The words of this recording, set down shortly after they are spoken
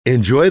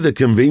Enjoy the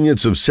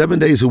convenience of 7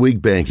 days a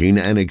week banking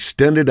and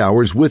extended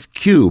hours with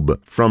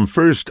Cube from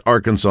First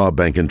Arkansas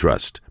Bank and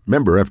Trust.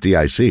 Member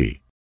FDIC.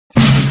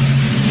 I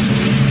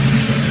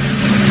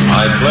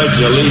pledge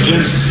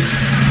allegiance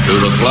to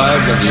the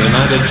flag of the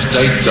United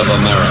States of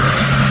America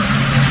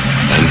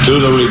and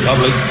to the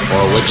republic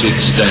for which it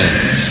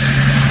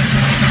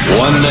stands,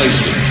 one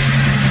nation,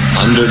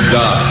 under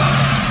God,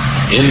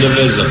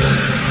 indivisible,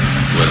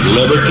 with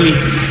liberty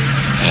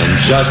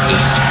and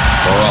justice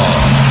for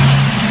all.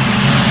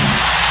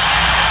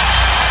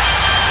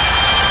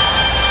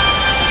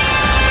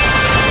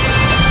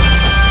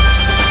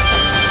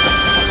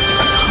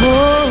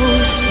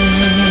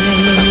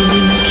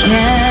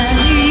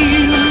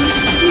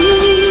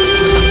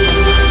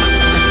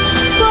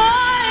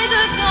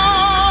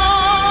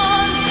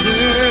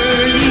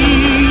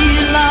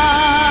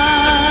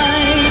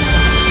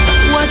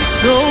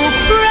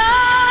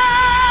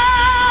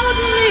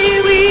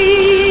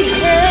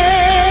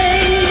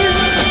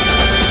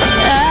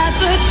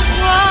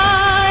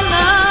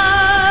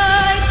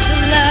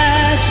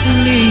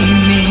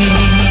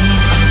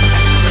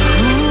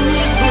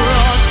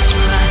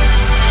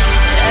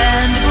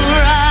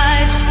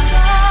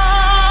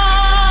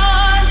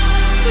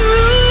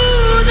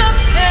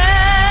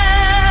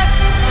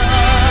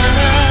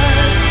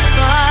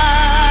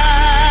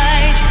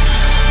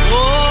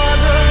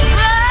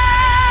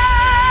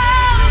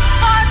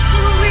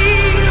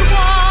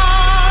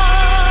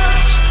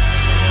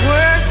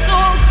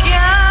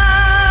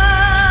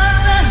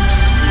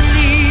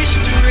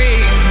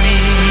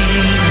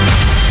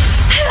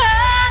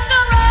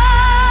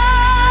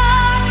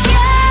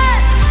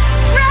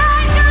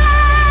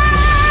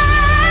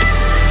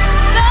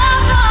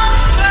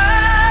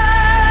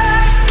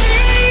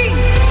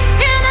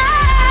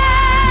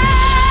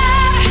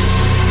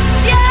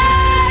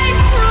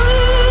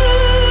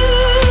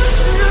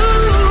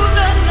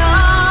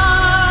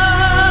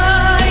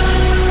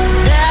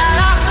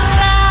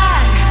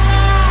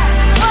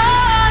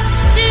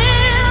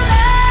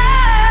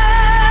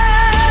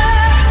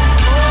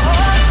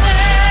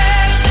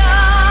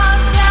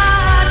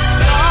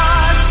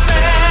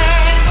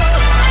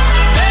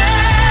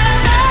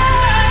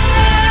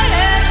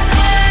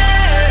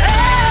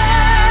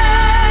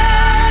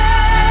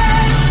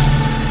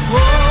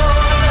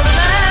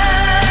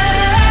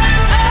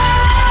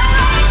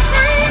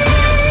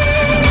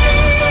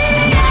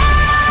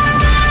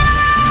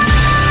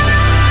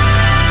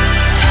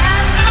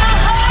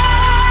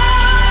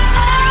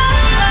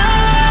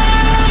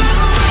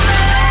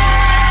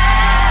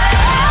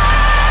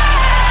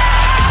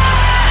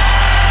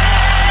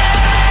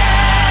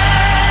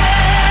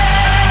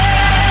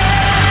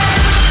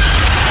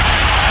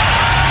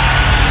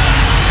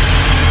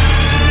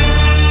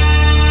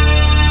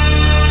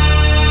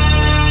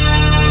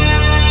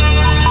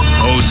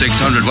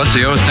 What's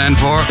the O stand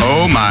for?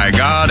 Oh, my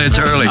God, it's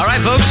early. All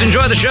right, folks,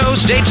 enjoy the show.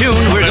 Stay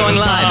tuned. We're going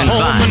live in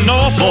 5,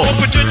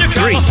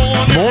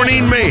 4, 3.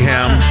 Morning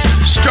Mayhem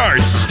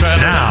starts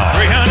now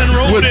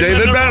with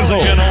David Basil,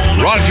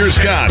 Roger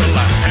Scott,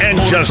 and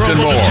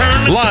Justin Moore.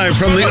 Live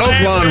from the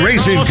Oaklawn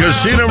Racing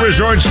Casino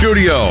Resort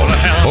Studio.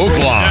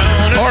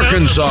 Oaklawn,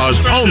 Arkansas's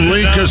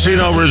only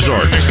casino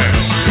resort.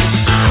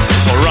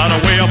 Right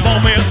away up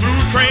on me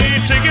through train,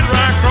 ticket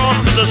right across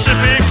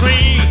Mississippi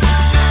clean.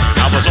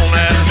 I was on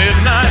that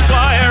midnight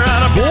flyer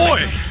out of...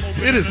 Boy,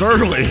 it is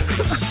early.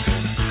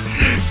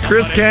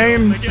 Chris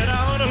Kane,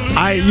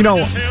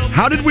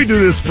 how did we do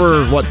this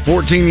for,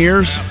 14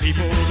 years?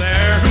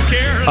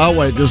 Oh,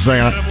 wait, just a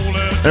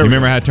second. You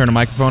remember how to turn a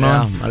microphone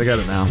on? Yeah, I got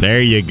it now.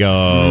 There you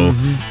go.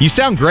 Mm-hmm. You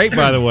sound great,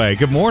 by the way.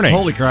 Good morning.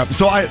 Holy crap.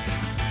 So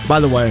by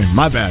the way,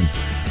 my bad.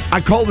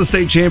 I called the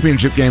state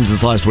championship games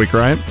this last week,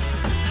 right?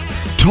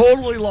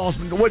 Totally lost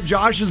what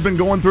Josh has been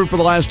going through for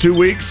the last 2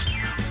 weeks.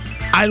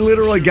 I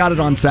literally got it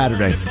on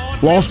Saturday.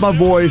 Lost my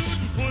voice.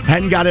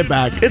 Hadn't got it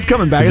back. It's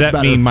coming back. Does that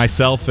mean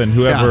myself and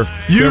whoever's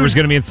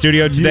going to be in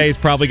studio today is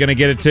probably going to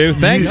get it too?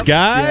 Thanks,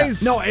 guys.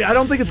 Yeah. No, I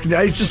don't think it's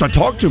just I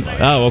talk too much.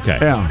 Oh, okay.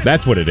 Yeah.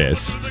 That's what it is.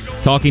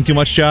 Talking too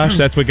much, Josh?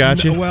 That's what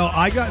got you? Well,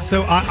 I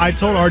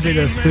told RJ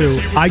this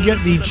too. I get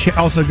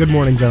also, good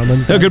morning,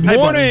 gentlemen. Oh, good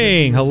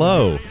morning.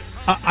 Hello.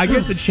 I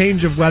get the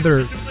change of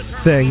weather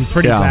thing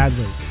pretty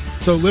badly.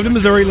 So live in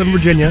Missouri, live in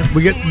Virginia.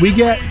 We get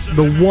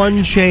the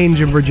one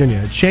change in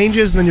Virginia. It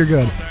changes, and then you're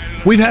good.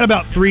 We've had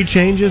about 3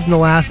 changes in the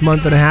last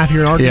month and a half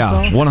here in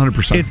Arkansas. Yeah,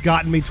 100%. It's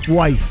gotten me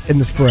twice in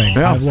the spring.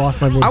 Yeah. I've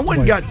lost my voice. I went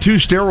and got 2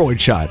 steroid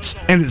shots,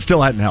 and it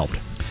still hadn't helped.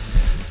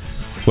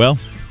 Well,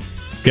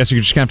 guess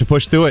you're just going to have to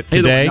push through it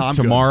today,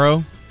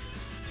 tomorrow,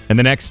 and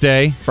the next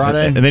day.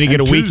 Friday. And then you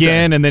get a Tuesday.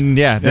 Weekend, and then,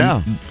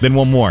 then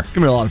one more. It's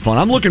going to be a lot of fun.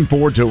 I'm looking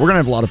forward to it. We're going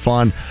to have a lot of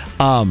fun.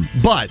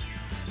 But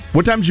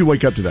what time did you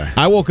wake up today?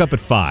 I woke up at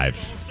 5.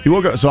 You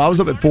woke up, so I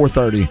was up at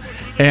 4:30,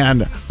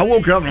 and I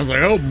woke up and I was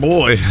like, "Oh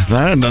boy,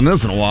 I hadn't done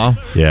this in a while."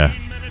 Yeah,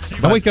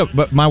 I wake up,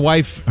 but my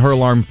wife, her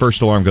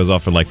first alarm goes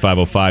off at like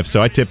 5:05,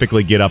 so I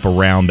typically get up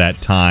around that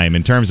time.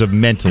 In terms of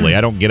mentally,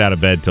 I don't get out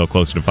of bed till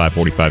closer to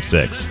 5:45,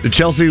 6. Did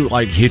Chelsea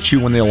hit you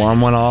when the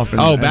alarm went off?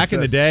 Back in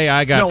the day,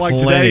 I got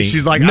plenty. Today,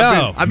 she's like,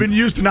 no, I've been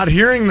used to not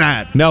hearing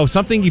that. No,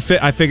 something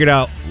I figured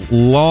out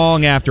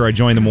long after I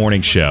joined the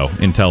morning show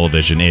in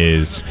television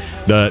is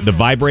the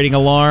vibrating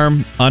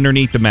alarm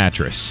underneath the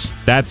mattress.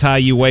 That's how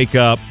you wake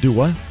up. Do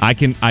what? I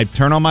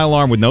turn on my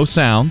alarm with no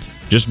sound.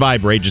 Just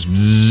vibrate, just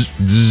bzz,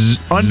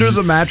 bzz, under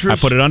the mattress. I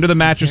put it under the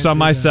mattress on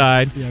my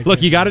side. Yeah,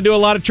 look, you got to do a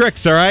lot of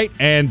tricks, all right?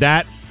 And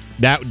that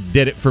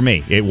did it for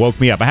me. It woke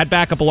me up. I had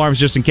backup alarms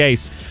just in case,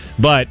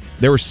 but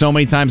there were so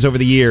many times over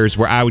the years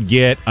where I would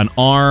get an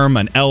arm,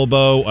 an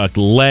elbow, a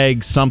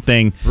leg,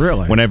 something.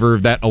 Really? Whenever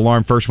that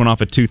alarm first went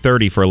off at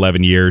 2:30 for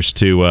 11 years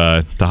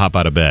to hop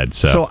out phones.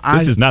 So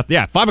this is not.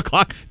 Yeah, 5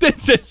 o'clock. This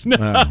is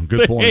not.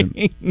 Good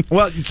point.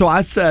 Well, so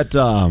I set.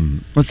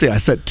 I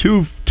set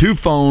two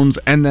phones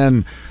and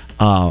then.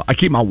 I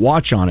keep my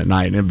watch on at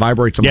night, and it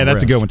vibrates on my wrist. Yeah,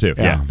 that's a good one, too.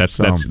 Yeah,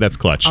 that's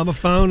clutch. I'm a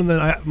phone, and then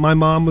my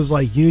mom was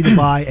like, you need to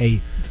buy a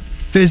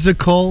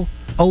physical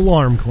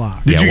alarm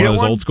clock. Did you get one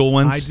of those old school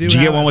ones? I do. Did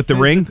you get one with the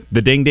ring?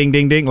 The ding, ding,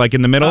 ding, ding, like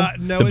in the middle?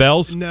 No, the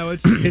bells? No,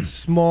 it's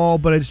small,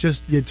 but it's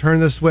just, you turn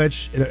the switch,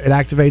 it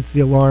activates the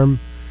alarm,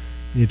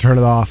 you turn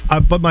it off.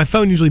 But my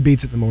phone usually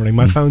beats it in the morning.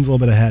 My phone's a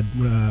little bit ahead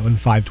when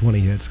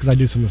 5:20 hits, because I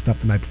do some of the stuff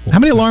the night before. How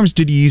many alarms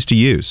did you used to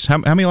use? How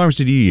many alarms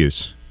did you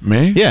use?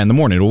 Me? Yeah, in the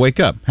morning. It'll wake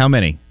up. How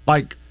many?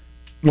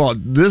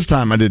 This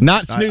time I did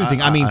not snoozing.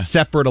 I mean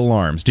separate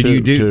alarms. Did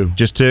you do two.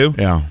 Just two?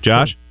 Yeah.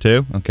 Josh,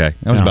 two. Okay,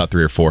 that was about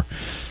 3 or 4.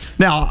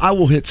 Now I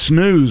will hit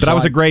snooze, but I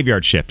was a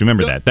graveyard shift.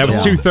 Remember that? That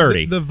was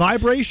 2:30. The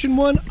vibration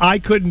one, I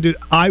couldn't do.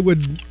 I would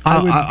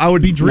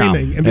be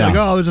dreaming and be like,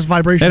 "Oh, there's this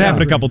vibration." It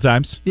happened a couple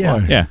times. Yeah,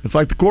 yeah. It's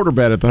like the quarter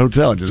bed at the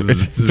hotel. That's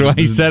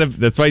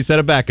why he set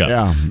a backup.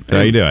 Yeah, that's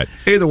how you do it.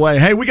 Either way,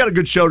 hey, we got a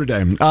good show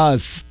today.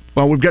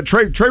 Well, we've got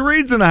Trey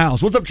Reed's in the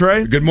house. What's up,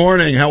 Trey? Good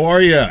morning. How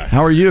are you?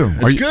 How are you?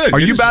 It's good. Are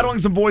you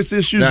battling some voice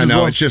issues?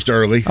 No, it's just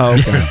early. Oh,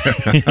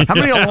 okay. How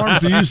many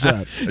alarms do you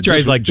set?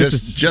 Trey's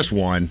just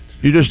one.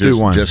 You just do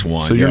one. Just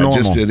one. So you're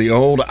normal. Just the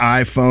old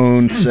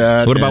iPhone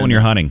set. What about when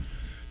you're hunting?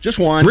 Just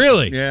one.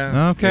 Really?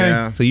 Yeah. Okay.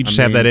 Yeah. So you just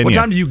have that in What you.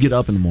 time do you get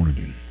up in the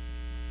morning?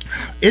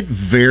 It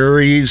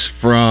varies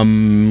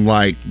from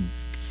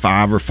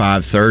 5 or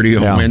 5:30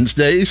 on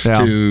Wednesdays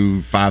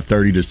to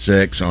 5:30 to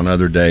 6 on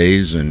other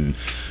days, and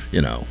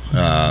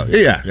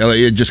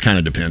it just kind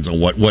of depends on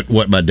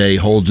what my day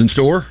holds in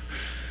store.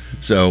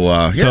 So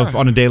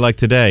on a day like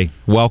today,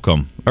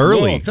 welcome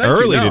early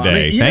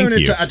today. Thank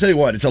you. I tell you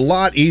what, it's a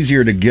lot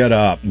easier to get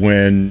up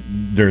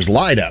when there's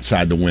light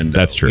outside the window.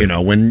 That's true.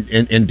 When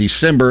in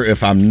December,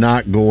 if I'm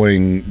not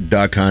going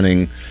duck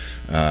hunting.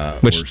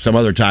 Or some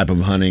other type of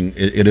hunting,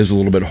 it is a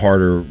little bit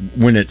harder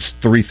when it's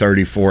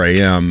 3:30, 4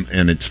 a.m.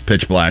 and it's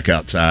pitch black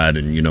outside,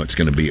 and it's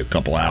going to be a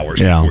couple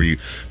hours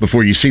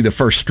before you see the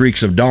first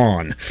streaks of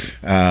dawn.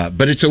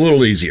 But it's a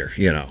little easier,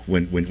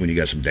 when you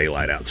got some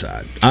daylight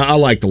outside. I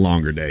like the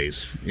longer days.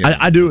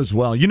 I do as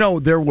well.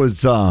 There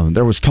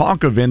was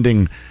talk of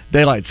ending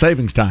daylight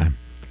savings time.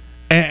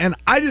 And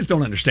I just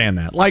don't understand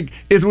that.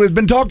 It's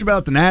been talked about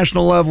at the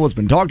national level. It's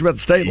been talked about at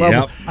the state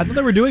level. I thought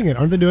they were doing it.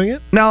 Aren't they doing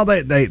it? No,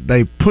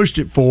 they pushed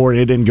it forward.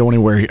 It didn't go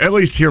anywhere, at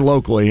least here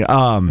locally.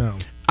 No.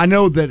 I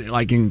know that,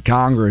 in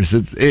Congress,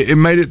 it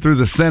made it through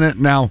the Senate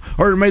now,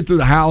 or it made it through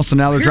the House, and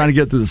now they're trying to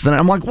get through the Senate.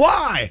 I'm like,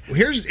 why?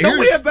 Don't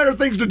we have better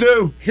things to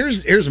do?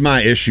 Here's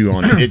my issue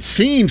on it. It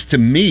seems to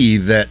me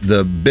that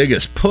the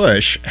biggest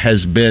push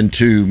has been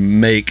to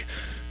make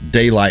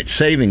daylight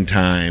saving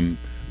time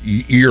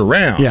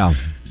year-round. Yeah.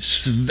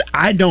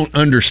 I don't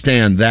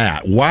understand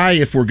that. Why,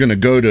 if we're going to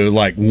go to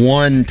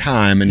one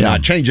time and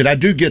not change it? I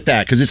do get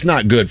that, because it's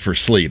not good for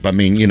sleep. I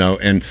mean,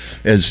 and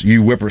as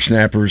you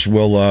whippersnappers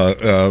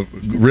will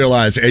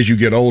realize as you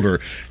get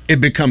older,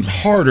 it becomes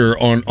harder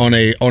on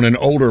an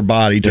older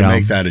body to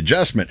make that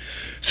adjustment.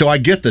 So I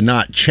get the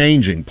not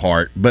changing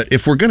part, but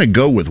if we're going to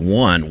go with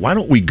one, why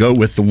don't we go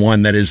with the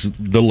one that is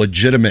the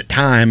legitimate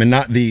time and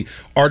not the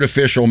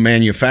artificial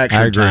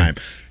manufactured time?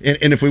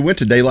 And if we went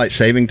to daylight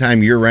saving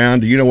time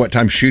year-round, do you know what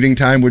time shooting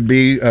time would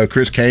be,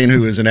 Chris Kane,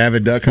 who is an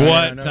avid duck hunter?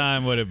 What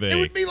time would it be? It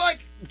would be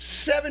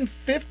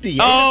 7:50.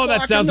 Oh,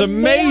 that sounds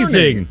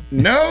amazing.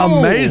 No.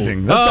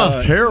 Amazing. That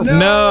sounds terrible.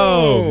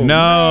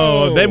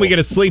 No. Then we get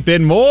to sleep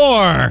in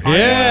more.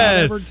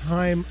 Yes. Whatever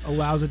time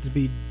allows it to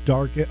be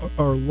dark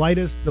or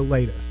lightest, the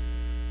latest.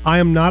 I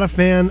am not a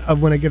fan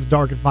of when it gets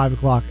dark at 5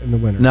 o'clock in the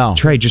winter. No.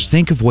 Trey, just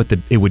think of what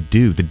it would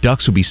do. The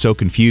ducks would be so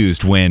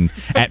confused when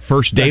at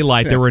first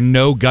daylight there were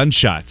no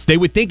gunshots. They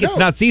would think it's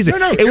not season.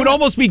 It would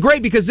almost be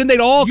great, because then they'd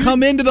all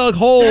come into the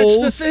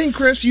holes. That's the thing,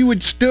 Chris. You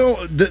would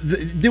still...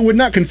 It would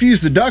not confuse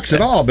the ducks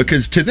at all,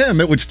 because to them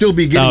it would still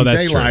be getting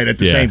daylight at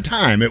the same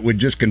time. It would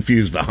just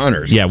confuse the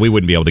hunters. Yeah, we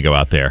wouldn't be able to go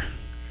out there.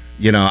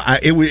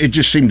 it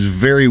just seems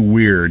very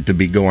weird to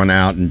be going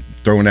out and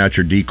throwing out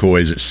your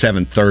decoys at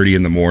 7:30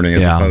 in the morning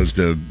as opposed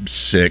to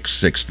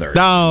 6:30.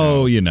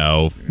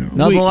 No,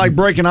 nothing like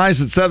breaking ice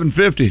at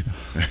 7:50.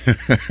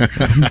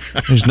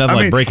 There's nothing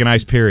like breaking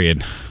ice.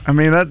 Period. I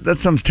mean that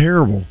sounds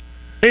terrible.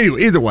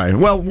 Anyway, either way,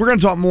 well, we're going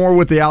to talk more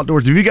with the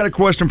outdoors. If you got a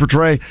question for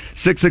Trey,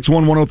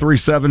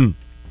 661-1037.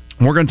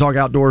 We're going to talk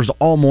outdoors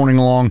all morning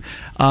long.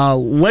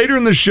 Later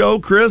in the show,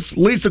 Chris,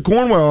 Lisa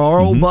Cornwell, our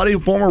old buddy,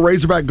 former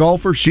Razorback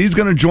golfer, she's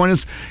going to join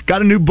us.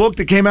 Got a new book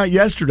that came out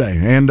yesterday,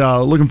 and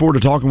looking forward to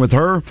talking with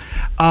her.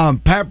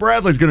 Pat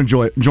Bradley's going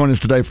to join us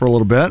today for a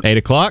little bit. 8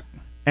 o'clock.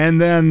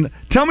 And then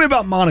tell me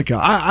about Monica.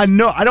 I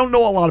don't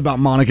know a lot about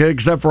Monica,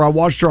 except for I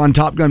watched her on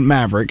Top Gun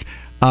Maverick.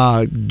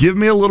 Give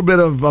me a little bit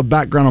of a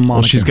background on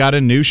Monica. Well, she's got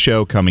a new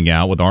show coming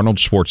out with Arnold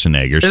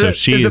Schwarzenegger. Is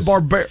it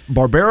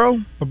Barbaro?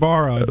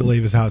 Barbaro, I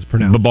believe, is how it's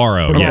pronounced.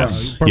 Barbaro,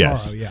 yes.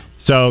 Barbaro, yeah.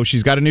 So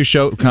she's got a new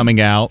show coming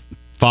out.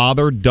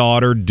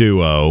 Father-daughter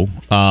duo.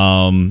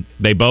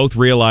 They both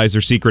realize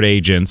they're secret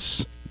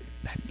agents,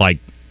 like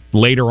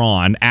later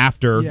on,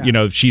 after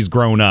she's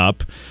grown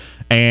up.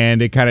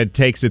 And it kind of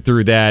takes it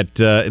through that.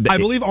 I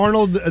believe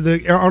Arnold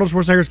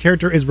Schwarzenegger's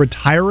character is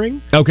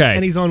retiring. Okay.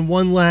 And he's on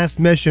one last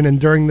mission, and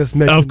during this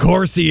mission, of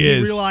course he is.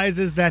 He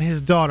realizes that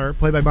his daughter,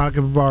 played by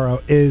Monica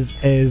Barbaro, is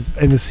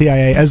in the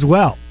CIA as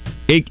well.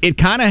 It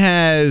kind of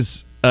has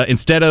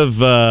instead of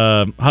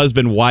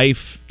husband-wife,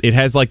 it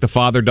has like the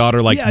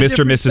father-daughter, like Mr.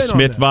 Mrs.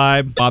 Smith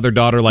vibe.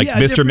 Father-daughter, like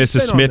Mr.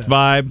 Mrs. Smith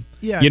vibe.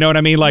 Yeah. You know what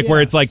I mean? Like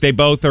where it's like they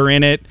both are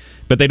in it,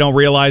 but they don't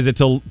realize it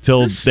till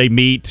they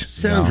meet.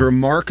 Sounds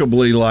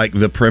remarkably like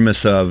the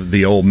premise of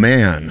The Old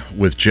Man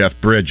with Jeff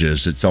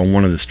Bridges. It's on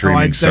one of the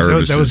streaming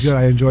services. That was good.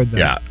 I enjoyed that.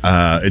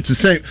 Yeah, it's the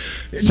same.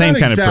 It's same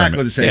not kind exactly of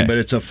premise. the same, but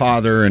it's a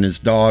father and his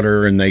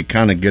daughter, and they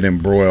kind of get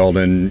embroiled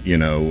in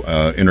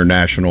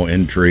international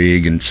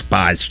intrigue and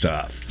spy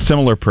stuff.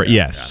 Similar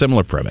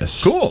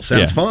premise. Cool.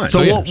 Sounds fun. So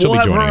we'll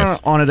have her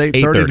on at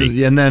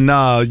 8:30, and then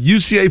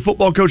UCA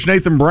football coach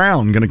Nathan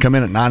Brown going to come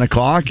in at 9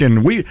 o'clock,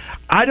 and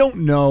I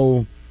don't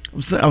know.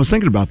 I was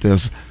thinking about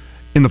this.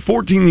 In the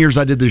 14 years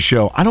I did this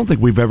show, I don't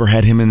think we've ever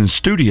had him in the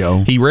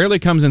studio. He rarely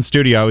comes in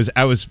studio.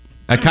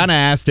 I kind of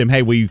asked him,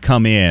 "Hey, will you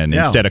come in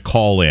instead of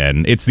call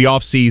in?" It's the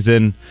off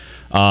season.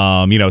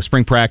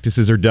 Spring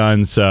practices are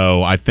done,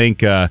 so I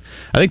think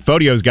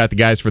Fodio's got the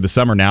guys for the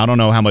summer now. I don't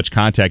know how much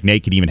contact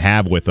Nate could even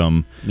have with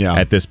them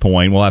at this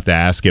point. We'll have to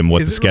ask him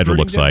what the schedule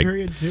looks like.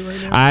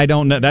 I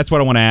don't know. That's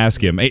what I want to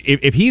ask him.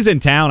 If he's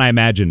in town, I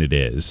imagine it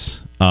is.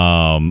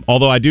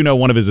 Although I do know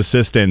one of his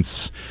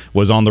assistants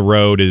was on the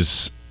road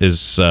as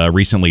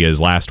recently as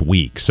last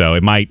week, so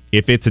it might.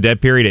 If it's a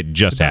dead period, it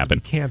just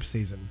happened. Camp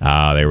season.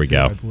 There we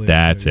go.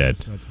 That's it.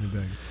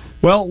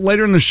 Well,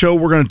 later in the show,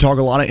 we're going to talk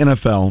a lot of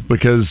NFL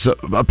because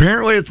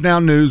apparently it's now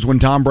news when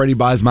Tom Brady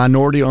buys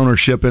minority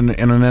ownership in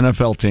an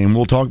NFL team.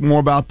 We'll talk more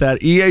about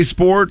that. EA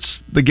Sports,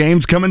 the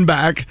game's coming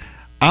back.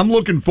 I'm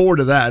looking forward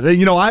to that.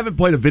 I haven't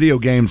played a video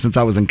game since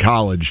I was in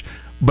college,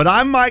 but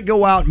I might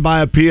go out and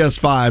buy a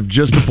PS5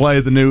 just to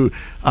play the new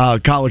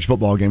college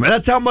football game.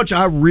 That's how much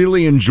I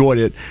really enjoyed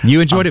it.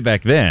 You enjoyed it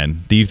back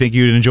then. Do you think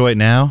you'd enjoy it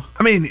now?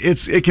 I mean,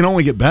 it can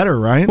only get better,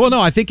 right? Well, no,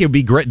 I think it would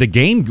be great. The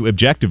game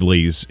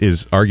objectively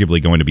is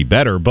arguably going to be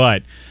better,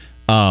 but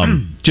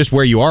just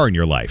where you are in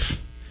your life.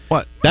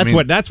 What?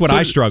 That's what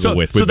I struggle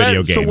with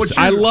video games.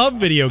 I love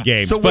video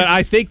games, but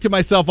I think to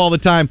myself all the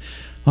time,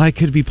 well, I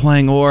could be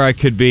playing, or I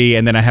could be,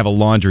 and then I have a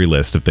laundry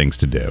list of things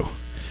to do.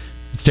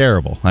 It's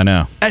terrible. I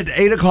know. At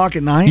 8 o'clock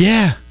at night?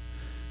 Yeah.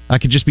 I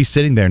could just be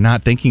sitting there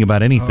not thinking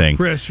about anything. Oh,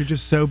 Chris, you're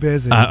just so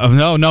busy.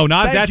 No,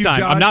 not at that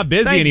time. Josh. I'm not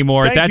busy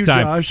anymore at that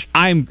time. Josh.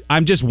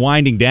 I'm just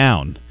winding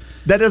down.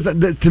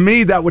 To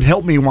me, that would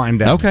help me wind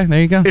down. Okay,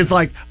 there you go. It's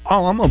like,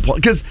 I'm going to play.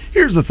 Because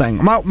here's the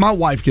thing. My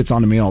wife gets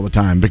on to me all the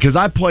time because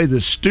I play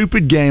this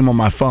stupid game on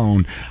my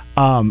phone.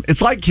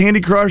 It's like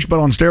Candy Crush, but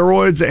on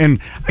steroids, and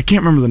I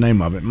can't remember the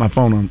name of it. My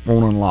phone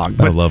won't unlock.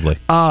 But, lovely.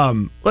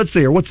 Let's see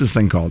here. What's this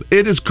thing called?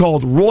 It is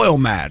called Royal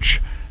Match.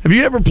 Have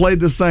you ever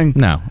played this thing?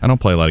 No, I don't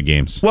play a lot of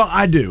games. Well,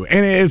 I do.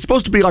 And it's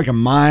supposed to be like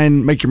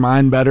make your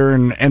mind better.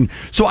 And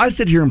so I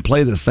sit here and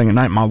play this thing at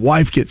night. My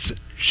wife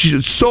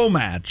she's so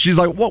mad. She's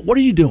like, what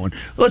are you doing?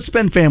 Let's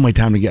spend family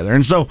time together.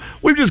 And so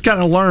we've just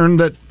kind of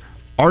learned that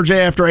RJ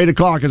after 8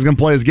 o'clock is going to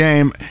play his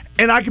game,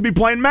 and I could be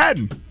playing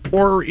Madden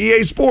or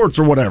EA Sports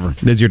or whatever.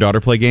 Does your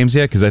daughter play games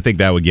yet? Because I think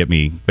that would get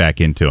me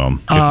back into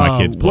them if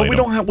my kids play. Well,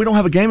 we don't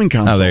have a gaming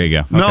console. Oh, there you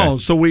go. Okay. No,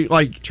 so we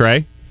like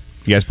Trey.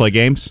 You guys play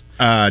games?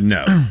 No.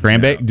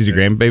 Does your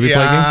grandbaby play games?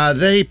 Yeah,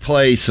 they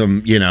play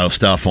some,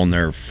 stuff on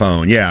their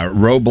phone. Yeah,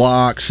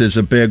 Roblox is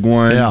a big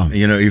one. Yeah.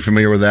 You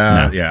familiar with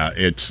that? No. Yeah,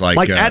 it's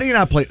like Addie and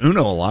I play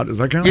Uno a lot. Is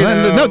that kind of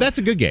No, that's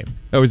a good game.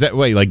 Oh, is that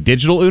like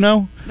digital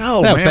Uno?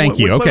 No, man. Thank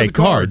you. Okay,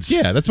 cards.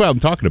 Yeah, that's what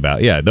I'm talking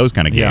about. Yeah, those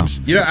kind of games.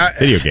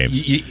 Video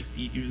games.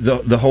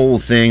 The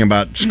whole thing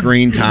about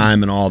screen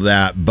time and all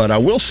that. But I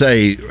will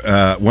say,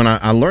 when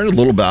I learned a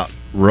little about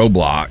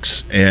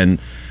Roblox and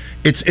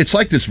it's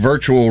like this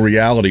virtual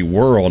reality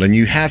world, and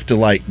you have to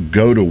like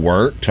go to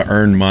work to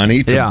earn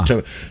money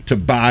to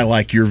buy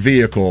like your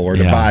vehicle or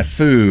to buy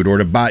food or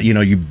to buy,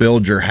 you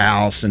build your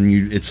house,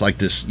 and it's like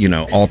this,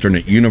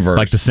 alternate universe,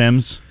 like The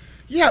Sims.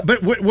 Yeah, but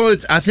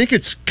I think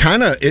it's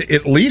kind of,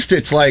 at least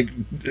it's like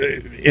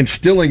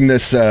instilling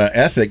this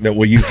ethic that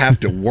you have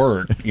to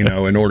work,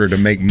 in order to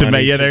make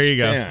money. There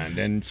you spend.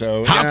 Go. And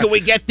so, how can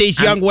we get these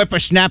young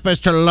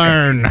whippersnappers to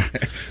learn?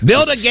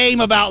 Build a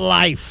game about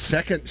life.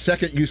 Second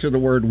use of the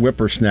word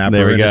whippersnapper.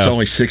 There we go. It's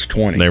only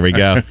 6:20. There we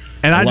go.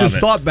 And I just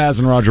thought Baz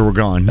and Roger were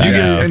gone.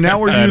 And now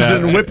we're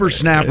using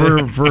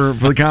whippersnapper for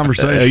the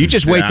conversation. You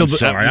just wait till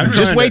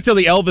wait till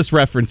the Elvis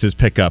references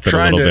pick up in a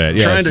little bit.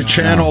 Trying to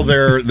channel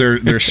their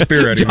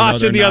spirit.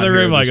 Josh in the other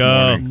room, like,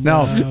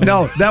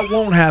 no, that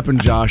won't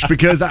happen, Josh,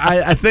 because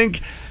I think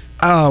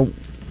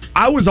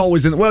I was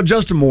always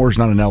Justin Moore's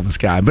not an Elvis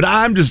guy, but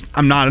I'm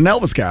not an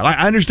Elvis guy.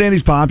 I understand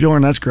he's popular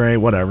and that's great,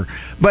 whatever,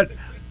 but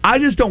I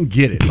just don't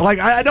get it. Like,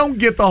 I don't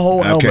get the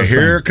whole Elvis thing.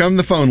 Here come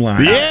the phone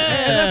line.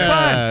 Yeah, that's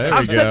fine.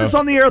 I've said this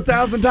on the air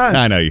 1,000 times.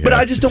 I know you have. But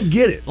I just don't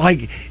get it.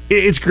 Like,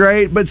 it's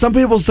great, but some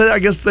people say, I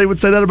guess they would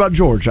say that about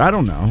George. I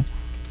don't know.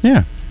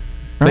 Yeah.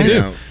 Right? They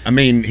do. I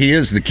mean, he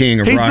is the king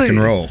of rock and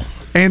roll.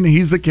 And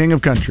he's the king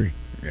of country.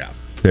 Yeah.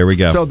 There we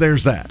go. So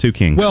there's that. Two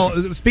kings. Well,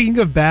 speaking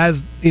of Baz,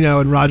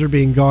 and Roger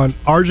being gone,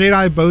 RJ and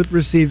I both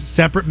received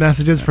separate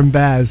messages from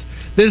Baz.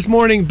 This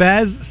morning,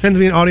 Baz sends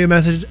me an audio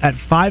message at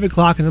 5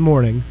 o'clock in the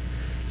morning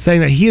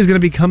saying that he is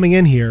going to be coming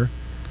in here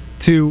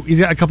he's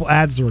got a couple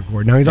ads to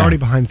record. Now, he's already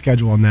behind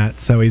schedule on that,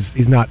 so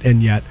he's not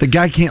in yet. The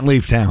guy can't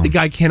leave town. The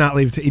guy cannot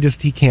leave.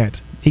 He can't.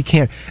 He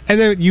can't. And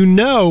then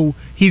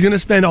he's going to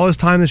spend all his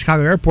time in the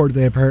Chicago airport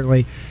today,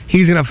 apparently.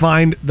 He's going to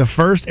find the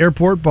first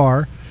airport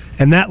bar,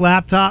 and that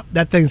laptop,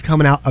 that thing's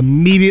coming out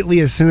immediately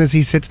as soon as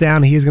he sits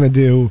down. He's going to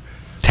do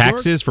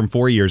taxes from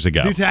 4 years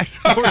ago. Do taxes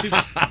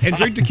and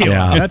drink tequila.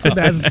 Yeah. That's what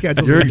Baz's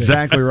schedule is. You're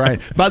exactly right.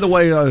 By the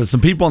way,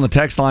 some people on the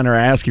text line are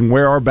asking,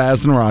 where are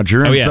Baz and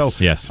Roger? And yes,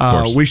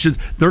 of course.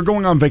 They're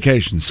going on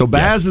vacation. So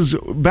Baz is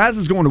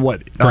going to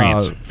what?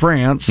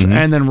 France. Mm-hmm.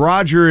 And then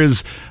Roger is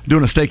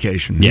doing a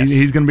staycation. Yes.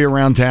 He's going to be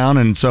around town,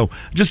 and so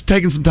just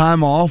taking some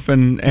time off,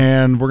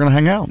 and we're going to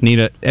hang out.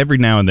 Nita, every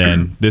now and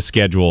then, this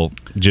schedule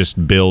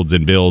just builds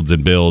and builds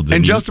and builds.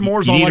 And Justin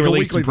Moore's on like a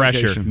weekly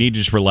pressure. vacation. Need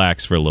to just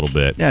relax for a little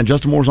bit. Yeah,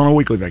 Justin Moore's on a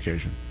weekly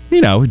vacation.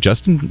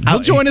 Justin,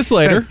 he'll join us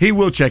later. He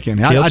will check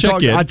in. I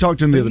talked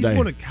to him the other day.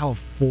 He's going to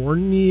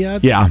California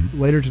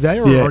later today,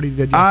 or already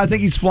did? I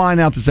think he's flying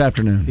out this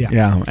afternoon.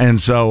 Yeah. And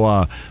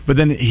so, but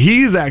then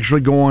he's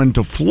actually going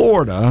to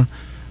Florida,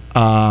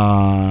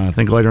 I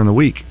think later in the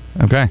week.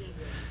 Okay.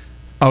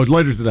 Oh, it's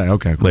later today.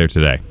 Okay. Later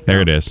today.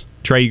 There it is.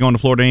 Trey, you going to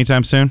Florida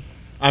anytime soon?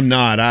 I'm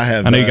not.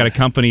 I know you got a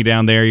company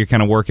down there you're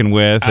kind of working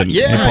with and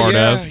part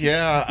of.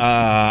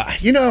 Yeah.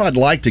 I'd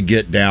like to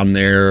get down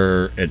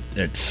there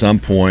at some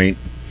point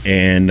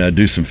and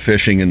do some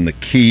fishing in the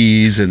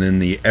Keys and in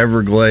the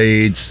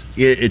Everglades.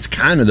 It's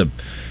kind of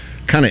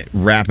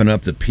wrapping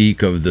up the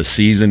peak of the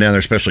season down there,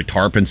 especially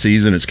tarpon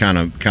season. It's kind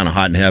of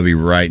hot and heavy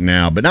right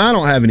now. But I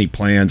don't have any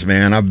plans,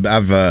 man.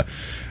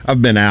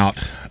 I've been out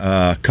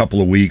a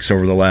couple of weeks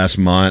over the last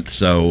month,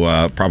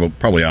 so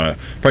probably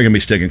gonna be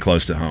sticking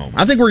close to home.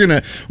 I think we've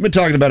been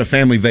talking about a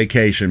family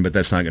vacation, but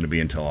that's not going to be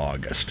until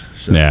August.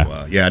 So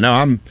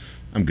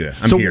I'm good.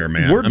 I'm here,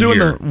 man.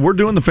 We're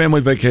doing the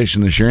family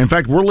vacation this year. In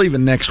fact, we're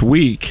leaving next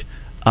week.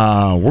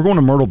 We're going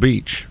to Myrtle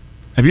Beach.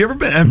 Have you ever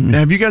been?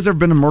 Have you guys ever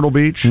been to Myrtle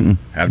Beach? Mm-mm.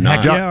 Have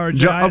not.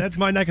 That's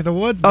my neck of the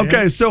woods, man.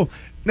 Okay, so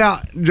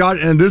now, Josh,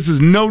 and this is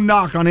no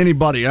knock on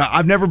anybody.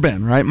 I've never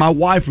been, right? My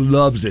wife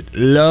loves it.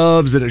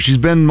 She's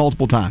been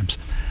multiple times.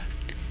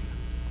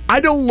 I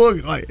don't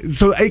look like...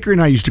 So Acre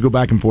and I used to go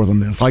back and forth on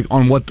this, like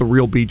on what the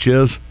real beach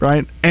is,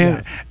 right?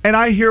 And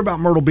I hear about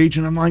Myrtle Beach,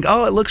 and I'm like,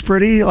 oh, it looks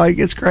pretty, like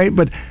it's great,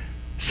 but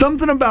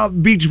something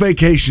about beach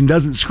vacation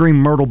doesn't scream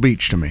Myrtle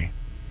Beach to me.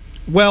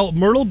 Well,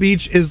 Myrtle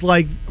Beach is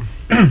like...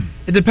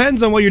 it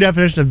depends on what your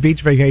definition of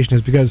beach vacation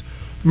is, because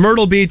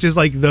Myrtle Beach is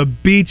like the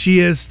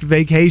beachiest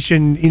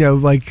vacation,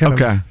 like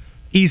kind of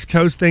East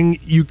Coast thing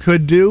you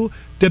could do,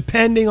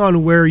 depending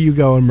on where you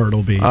go in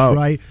Myrtle Beach,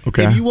 right?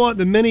 Okay. If you want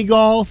the mini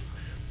golf,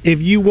 if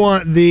you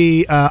want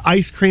the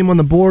ice cream on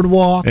the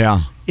boardwalk,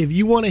 if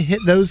you want to hit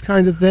those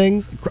kinds of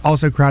things,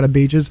 also crowded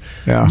beaches,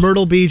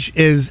 Myrtle Beach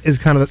is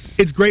kind of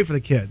it's great for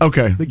the kids.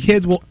 Okay, the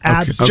kids will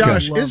absolutely.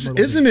 Josh,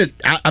 isn't it?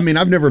 I mean,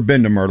 I've never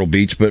been to Myrtle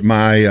Beach, but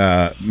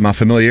my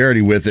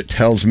familiarity with it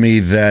tells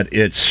me that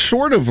it's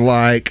sort of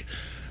like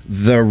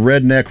the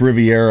redneck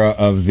Riviera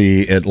of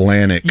the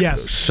Atlantic,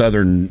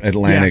 southern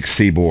Atlantic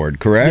seaboard,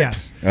 correct?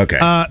 Yes. Okay.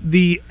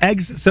 The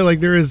exit. So,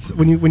 like, there is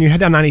when you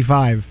head down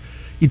 95,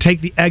 you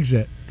take the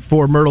exit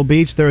for Myrtle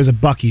Beach. There is a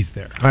Buc-ee's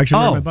there. I actually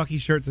wear my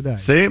Buc-ee's shirt today.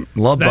 See,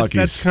 love Buc-ee's.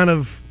 That's kind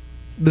of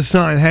the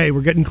sign. Hey,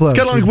 we're getting close.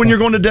 Kind of like when you're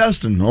going to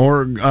Destin,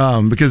 or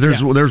because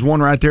there's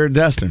one right there at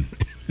Destin.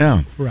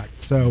 Yeah, correct.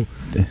 So,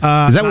 is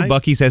that what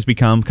Buc-ee's has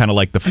become? Kind of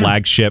like the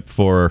flagship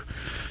for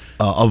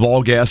of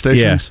all gas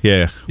stations.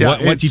 Yeah.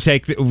 Once you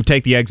take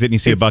the exit and you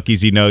see a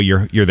Buc-ee's, you know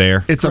you're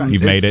there.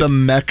 You've made it. It's the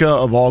mecca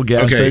of all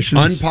gas stations.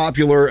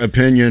 Unpopular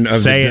opinion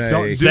of say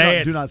the it.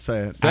 day. Do not say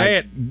it. Say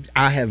it.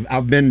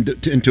 I've been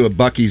into a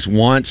Buc-ee's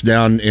once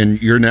down in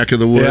your neck of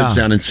the woods,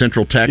 down in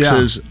Central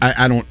Texas. Yeah.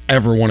 I don't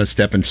ever want to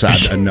step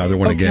inside another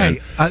one again.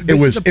 It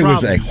was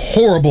a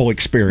horrible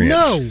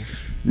experience.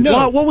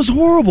 No. What was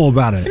horrible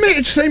about it? I mean,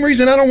 it's the same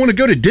reason I don't want to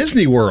go to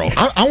Disney World.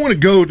 I want to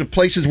go to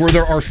places where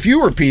there are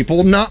fewer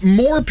people, not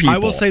more people. I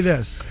will say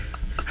this.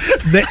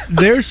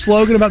 Their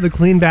slogan about the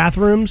clean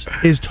bathrooms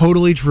is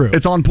totally true.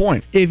 It's on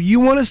point. If you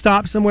want to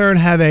stop somewhere and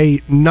have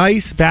a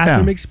nice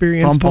bathroom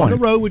experience on the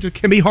road, which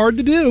can be hard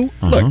to do,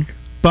 look,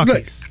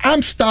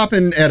 I'm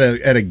stopping at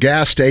a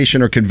gas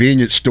station or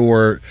convenience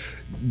store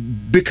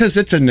because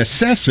it's a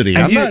necessity.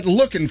 I'm not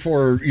looking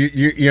for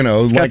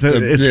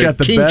the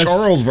King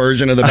Charles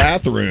version of the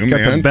bathroom.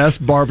 It's got the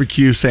best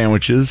barbecue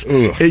sandwiches.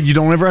 You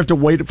don't ever have to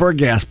wait for a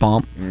gas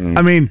pump.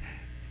 I mean,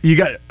 you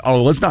got.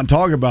 Oh, let's not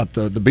talk about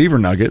the beaver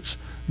nuggets.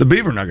 The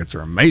beaver nuggets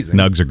are amazing.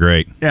 Nugs are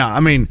great. Yeah,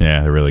 I mean,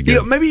 they're really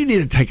good. Maybe you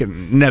need to take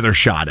another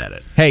shot at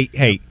it. Hey,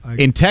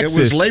 in Texas, it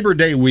was Labor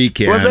Day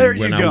weekend when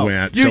I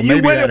went. You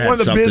maybe went that at one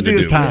of the had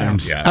busiest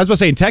times. I was about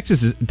to say, in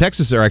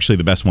Texas are actually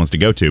the best ones to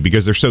go to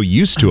because they're so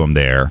used to them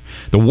there.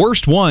 The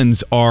worst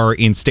ones are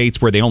in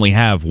states where they only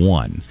have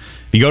one.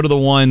 You go to the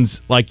ones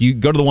you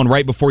go to the one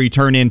right before you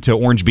turn into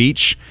Orange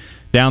Beach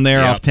down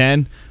there off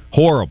 10.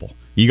 Horrible.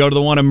 You go to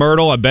the one in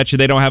Myrtle, I bet you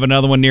they don't have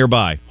another one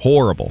nearby.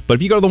 Horrible. But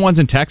if you go to the ones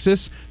in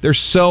Texas, they're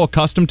so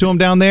accustomed to them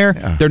down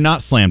there, they're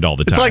not slammed all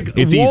the time.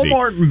 It's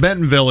Walmart in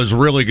Bentonville is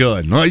really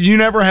good. You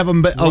never have a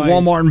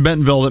Walmart in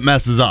Bentonville that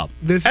messes up.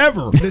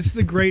 Ever. This is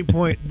a great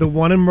point. The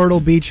one in Myrtle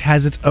Beach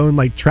has its own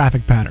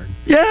traffic pattern.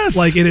 Yes.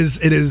 It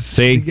is.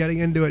 See, getting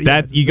into it.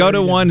 That you go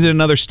to one in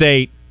another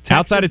state.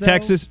 Outside of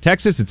Texas,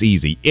 it's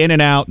easy. In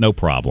and out, no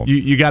problem.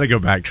 You got to go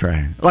back,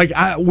 Trey.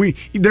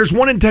 There's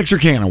one in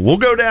Texarkana. We'll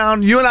go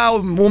down. You and I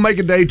will make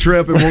a day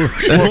trip, and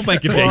we'll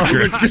make a day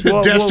trip.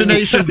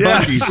 Destination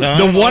Buc-ee's, huh?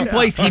 The one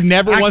place he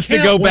never wants to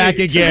go back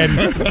again,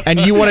 and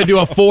you want to do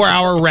a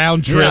 4-hour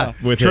round trip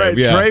with him.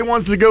 Yeah. Trey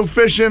wants to go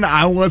fishing.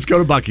 Let's go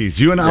to Buc-ee's.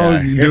 You and I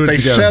will do it together. If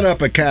they set up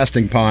a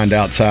casting pond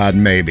outside,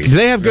 maybe. Do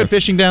they have good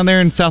fishing down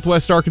there in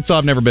Southwest Arkansas?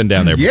 I've never been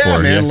down there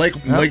before. Yeah, man.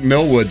 Lake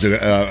Millwood's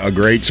a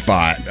great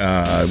spot.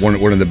 One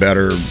of the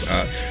better.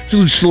 It's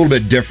just a little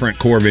bit different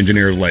Corps of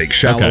Engineers lake,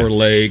 shallower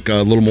lake,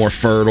 a little more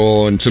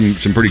fertile, and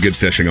some pretty good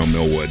fishing on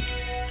Millwood.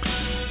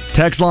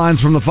 Text lines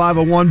from the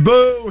 501.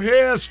 Boo!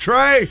 Hiss!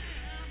 Trey!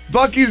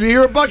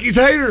 You're a Buc-ee's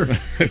hater.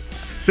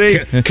 See,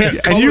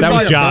 and you that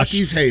was Josh.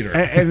 Buc-ee's hater.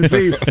 And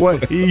see,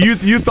 what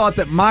you thought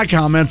that my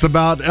comments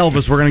about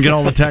Elvis were going to get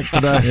all the text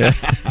today.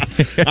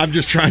 I'm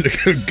just trying to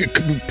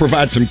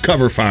provide some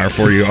cover fire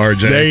for you,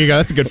 RJ. There you go.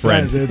 That's a good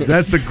friend.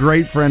 That's a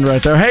great friend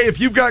right there. Hey, if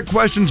you've got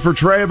questions for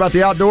Trey about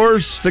the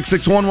outdoors,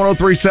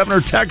 661-1037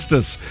 or text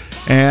us,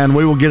 and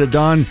we will get it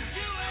done.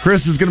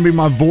 Chris is going to be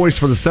my voice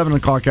for the 7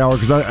 o'clock hour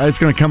because it's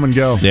going to come and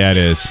go. Yeah, it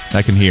is.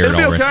 I can hear it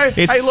already. Okay.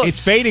 It's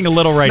fading a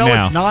little right now. No,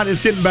 it's not.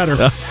 It's getting better.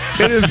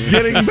 It is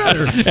getting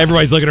better.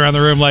 Everybody's looking around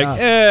the room like,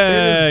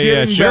 it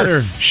is getting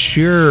better.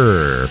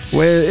 Sure.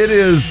 Well, it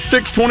is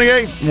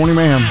 6:28. Morning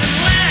Mayhem.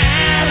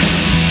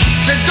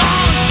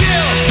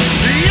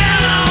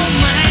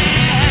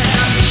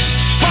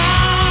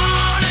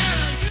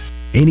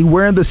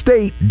 Anywhere in the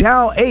state,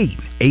 dial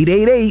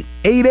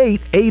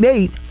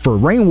 888-8888 for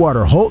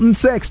Rainwater Holton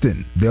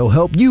Sexton. They'll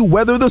help you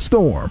weather the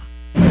storm.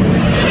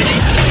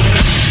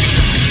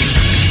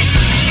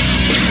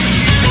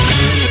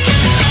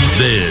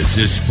 This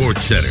is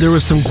Sports Center. There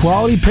was some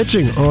quality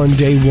pitching on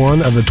day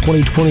one of the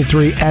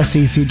 2023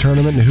 SEC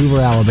tournament in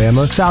Hoover,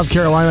 Alabama. South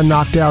Carolina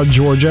knocked out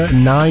Georgia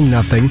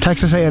 9-0.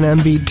 Texas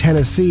A&M beat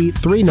Tennessee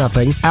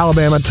 3-0.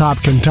 Alabama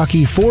topped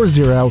Kentucky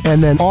 4-0.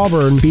 And then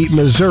Auburn beat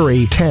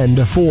Missouri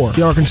 10-4.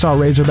 The Arkansas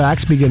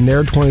Razorbacks begin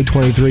their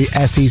 2023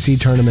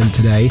 SEC tournament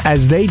today as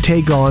they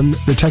take on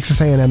the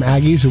Texas A&M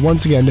Aggies, who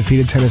once again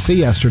defeated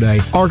Tennessee yesterday.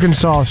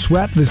 Arkansas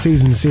swept the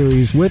season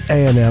series with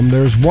A&M.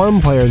 There's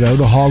one player, though,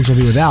 the Hogs will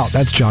be without.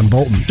 That's John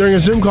Bolton. During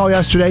a Zoom call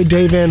yesterday,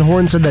 Dave Van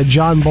Horn said that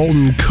John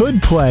Bolton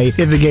could play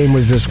if the game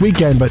was this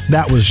weekend, but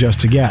that was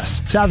just a guess.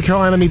 South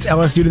Carolina meets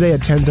LSU today at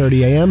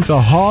 10:30 a.m.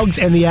 The Hogs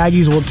and the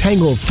Aggies will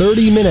tangle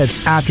 30 minutes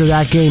after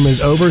that game is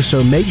over,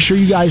 so make sure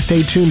you guys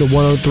stay tuned to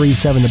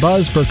 103.7 The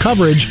Buzz for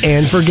coverage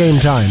and for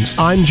game times.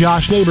 I'm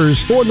Josh Neighbors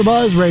for the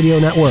Buzz Radio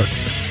Network.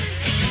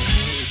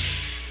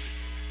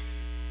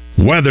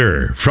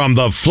 Weather from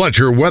the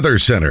Fletcher Weather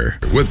Center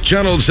with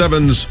Channel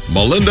 7's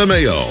Melinda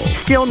Mayo.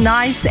 Still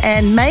nice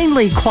and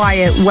mainly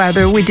quiet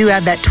weather. We do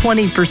have that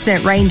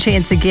 20% rain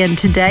chance again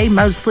today.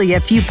 Mostly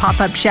a few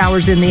pop-up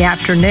showers in the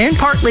afternoon.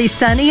 Partly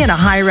sunny and a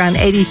high around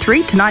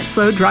 83. Tonight's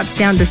low drops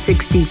down to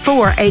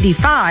 64,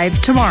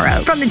 85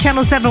 tomorrow. From the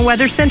Channel 7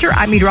 Weather Center,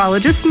 I'm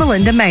meteorologist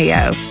Melinda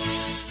Mayo.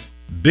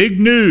 Big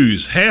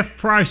news,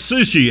 half-price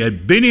sushi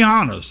at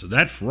Benihana's.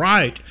 That's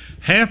right,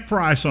 half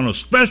price on a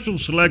special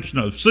selection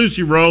of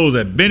sushi rolls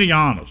at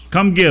Benihana's.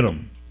 Come get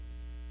them.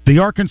 The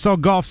Arkansas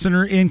Golf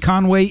Center in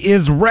Conway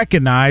is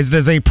recognized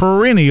as a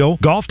perennial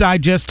Golf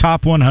Digest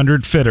Top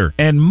 100 fitter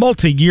and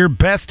multi-year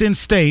best in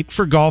state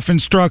for golf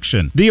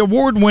instruction. The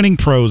award-winning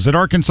pros at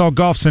Arkansas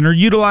Golf Center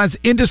utilize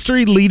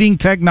industry-leading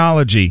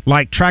technology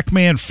like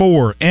TrackMan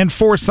 4 and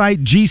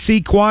Foresight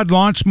GC Quad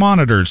Launch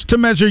monitors to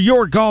measure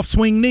your golf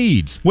swing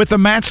needs. With a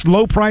matched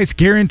low price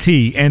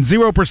guarantee and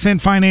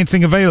 0%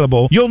 financing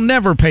available, you'll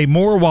never pay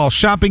more while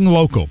shopping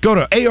local. Go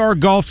to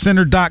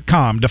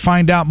argolfcenter.com to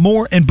find out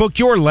more and book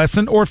your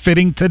lesson or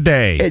fitting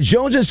today. At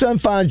Jones & Son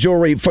Fine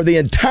Jewelry, for the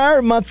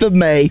entire month of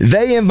May,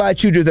 they invite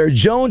you to their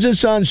Jones &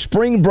 Son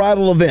Spring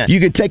Bridal event. You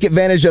can take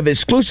advantage of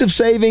exclusive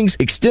savings,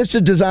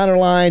 extensive designer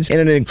lines, and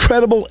an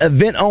incredible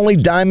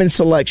event-only diamond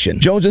selection.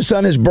 Jones &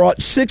 Son has brought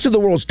 6 of the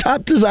world's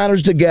top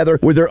designers together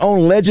with their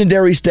own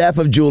legendary staff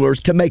of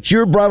jewelers to make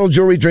your bridal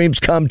jewelry dreams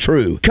come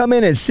true. Come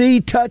in and see,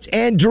 touch,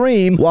 and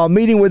dream while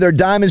meeting with their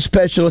diamond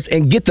specialists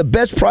and get the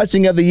best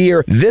pricing of the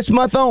year this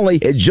month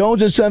only at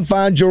Jones & Son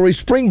Fine Jewelry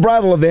Spring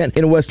Bridal event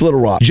in West Little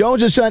Rock.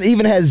 Jones & Son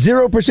even has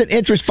 0%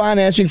 interest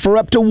financing for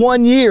up to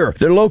 1 year.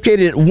 They're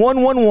located at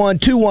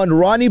 11121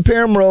 Rodney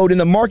Parham Road in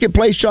the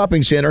Marketplace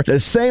Shopping Center, the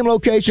same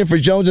location for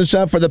Jones &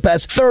 Son for the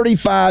past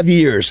 35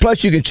 years.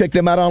 Plus, you can check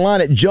them out online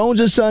at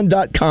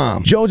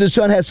jonesandson.com. Jones &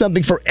 Son has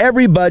something for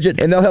every budget,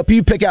 and they'll help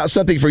you pick out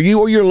something for you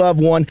or your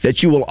loved one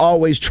that you will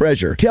always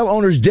treasure. Tell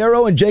owners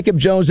Darrow and Jacob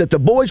Jones that the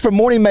boys from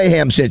Morning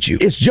Mayhem sent you.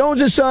 It's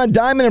Jones & Son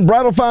Diamond and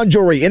Bridal Fine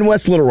Jewelry in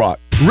West Little Rock.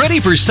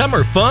 Ready for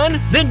summer fun?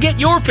 Then get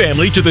your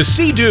family to the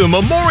Sea-Doo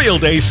Memorial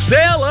Day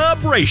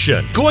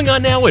celebration. Going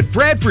on now at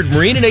Bradford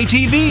Marine and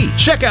ATV.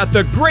 Check out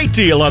the great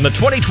deal on the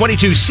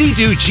 2022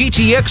 Sea-Doo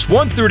GTX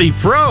 130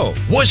 Pro.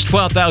 Was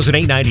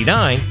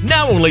 $12,899,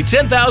 now only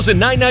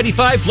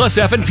 $10,995 plus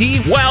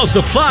F&P while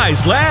supplies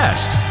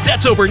last.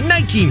 That's over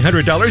 $1,900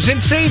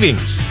 in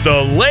savings.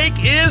 The lake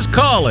is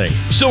calling.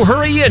 So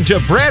hurry in to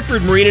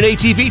Bradford Marine and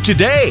ATV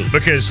today,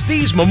 because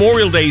these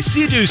Memorial Day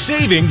Sea-Doo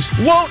savings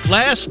won't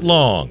last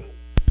long.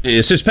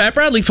 This is Pat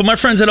Bradley for my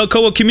friends at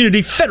Alcoa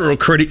Community Federal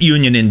Credit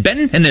Union in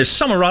Benton and their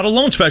Summer Auto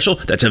Loan Special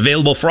that's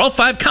available for all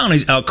 5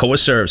 counties Alcoa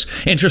serves.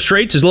 Interest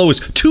rates as low as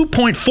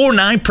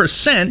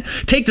 2.49%.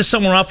 Take the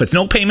summer off with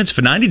no payments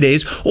for 90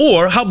 days,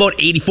 or how about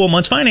 84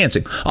 months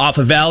financing?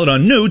 Offer valid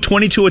on new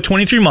 22 or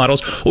 23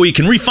 models, or you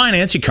can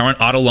refinance your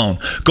current auto loan.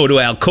 Go to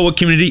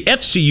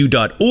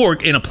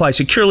alcoacommunityfcu.org and apply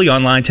securely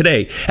online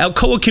today.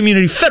 Alcoa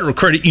Community Federal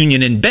Credit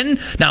Union in Benton,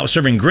 now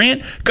serving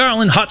Grant,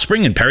 Garland, Hot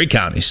Spring, and Perry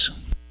counties.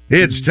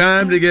 It's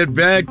time to get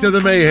back to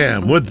the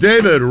Mayhem with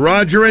David,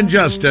 Roger, and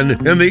Justin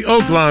in the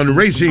Oaklawn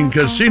Racing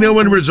Casino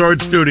and Resort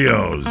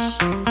Studios.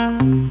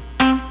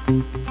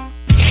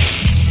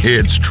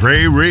 It's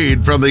Trey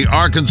Reed from the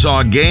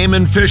Arkansas Game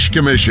and Fish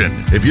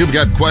Commission. If you've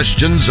got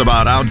questions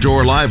about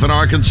outdoor life in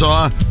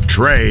Arkansas,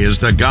 Trey is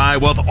the guy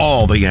with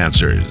all the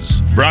answers.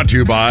 Brought to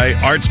you by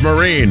Arts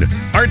Marine.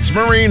 Arts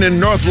Marine in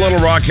North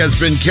Little Rock has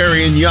been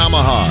carrying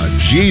Yamaha,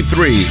 G3,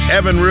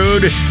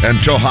 Evinrude,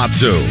 and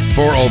Tohatsu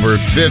for over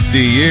 50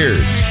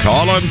 years.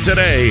 Call them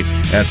today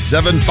at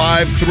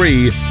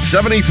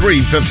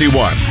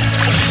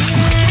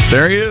 753-7351.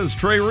 There he is,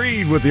 Trey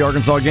Reed with the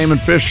Arkansas Game and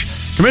Fish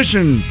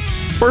Commission.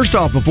 First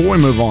off, before we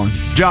move on,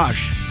 Josh,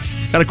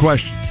 got a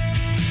question.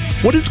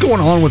 What is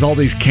going on with all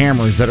these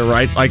cameras that are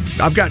like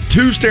I've got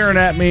 2 staring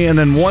at me and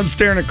then 1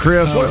 staring at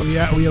Chris?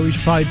 Yeah, we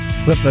should probably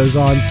flip those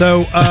on.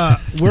 So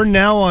we're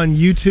now on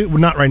YouTube. Well,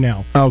 not right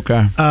now.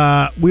 Okay.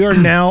 We are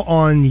now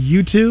on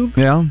YouTube.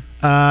 Yeah.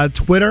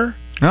 Twitter.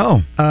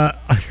 Oh.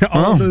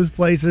 All those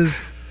places.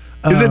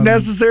 Is it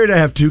necessary to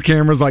have 2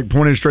 cameras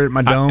pointing straight at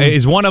my dome?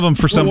 Is one of them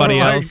for somebody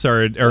else,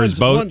 or is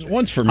both?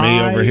 One's for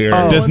me over here.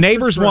 Does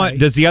neighbors want?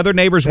 Does the other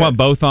neighbors want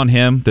both on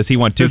him? Does he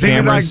want 2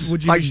 cameras?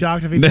 Would you be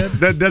shocked if he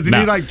did? Does he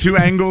need 2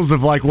 angles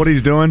of what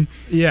he's doing?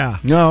 Yeah.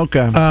 No.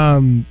 Okay.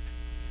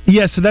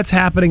 Yeah, so that's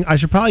happening. I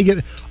should probably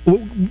get.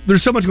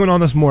 There's so much going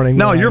on this morning.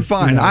 No, you're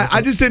fine.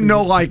 I just didn't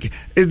know I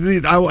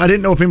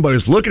didn't know if anybody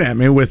was looking at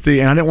me and I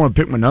didn't want to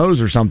pick my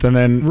nose or something.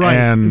 And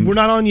we're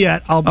not on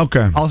yet.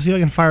 I'll see if I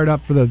can fire it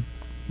up for the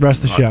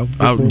rest of the show.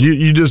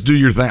 You just do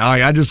your thing.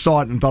 I just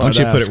saw it and thought. Why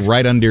don't you put it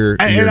right under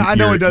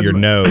your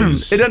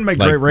nose? It doesn't make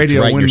great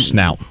radio right when your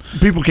snout.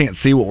 People can't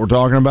see what we're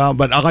talking about.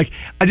 But I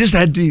just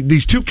had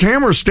these 2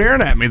 cameras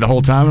staring at me the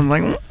whole time. I'm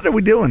like, what are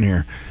we doing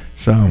here?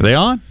 So are they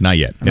on? Not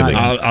yet.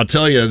 I'll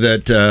tell you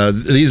that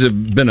these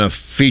have been a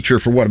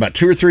feature for about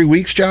 2 or 3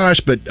 weeks, Josh.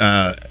 But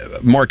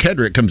Mark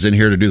Hedrick comes in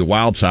here to do the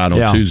Wild Side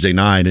on Tuesday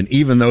night, and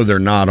even though they're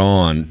not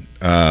on,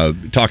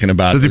 talking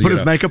about does he put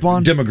his makeup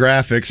on?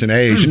 Demographics and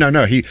age.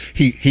 No.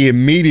 He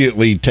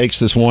immediately takes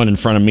this one in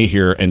front of me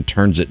here and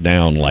turns it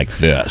down like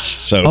this.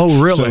 So,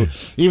 really? So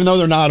even though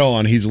they're not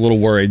on, he's a little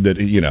worried that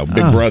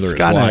Big Brother is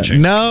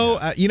watching.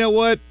 No, you know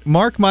what?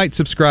 Mark might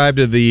subscribe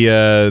to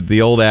the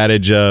old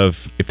adage of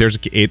if there's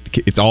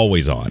it's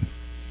always on.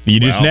 You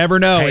just never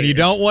know, and you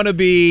don't want to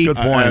be. Good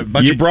point. A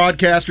bunch of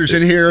broadcasters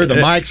in here. The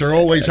mics are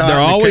always hot. They're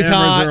always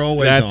hot.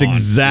 That's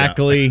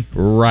exactly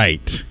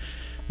right.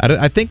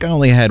 I think I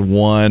only had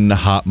 1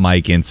 hot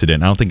mic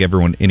incident. I don't think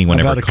anyone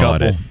ever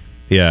caught it.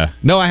 Yeah.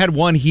 No, I had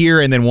 1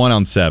 here and then 1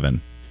 on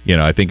 7.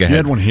 I think you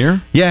had one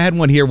here. Yeah, I had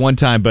one here one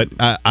time, but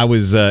I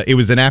was. It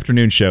was an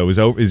afternoon show. It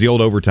was the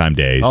old overtime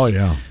days. Oh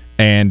yeah.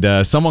 And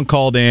someone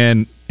called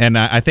in, and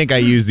I think I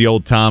used the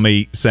old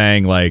Tommy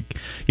saying, like,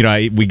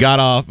 we got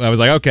off. I was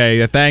like,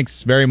 okay, thanks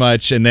very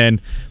much, and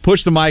then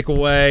pushed the mic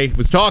away.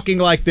 Was talking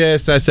like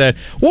this. I said,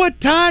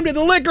 "What time did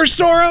the liquor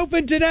store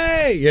open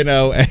today?" And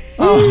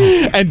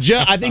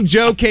I think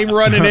Joe came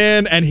running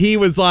in, and he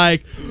was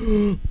like,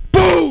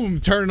 boom,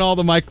 turning all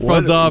the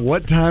microphones off.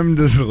 What time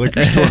does the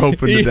liquor store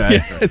open today?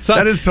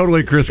 That is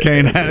totally Chris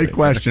Kane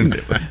question.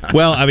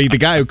 Well, I mean, the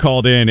guy who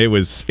called in, it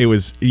was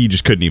you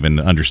just couldn't even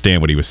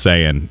understand what he was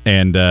saying,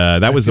 and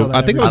that was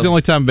I think it was the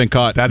only time I've been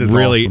caught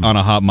really awesome. on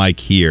a hot mic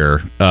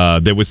here.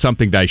 There was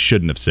something that I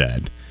shouldn't have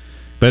said.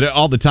 But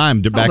all the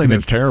time, back in the,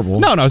 it's terrible.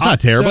 No, it's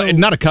not terrible. So,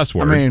 not a cuss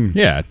word. I mean,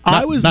 not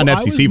an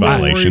FCC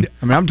violation.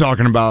 I'm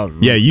talking about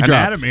you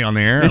anatomy on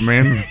the air. I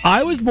mean,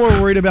 I was more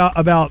worried about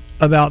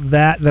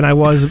that than I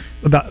was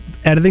about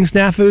editing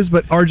snafus.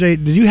 But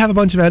RJ, did you have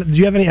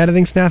any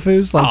editing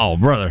snafus? Oh,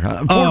 brother,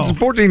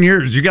 14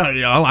 years. You got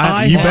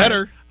you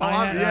better.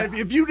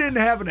 If you didn't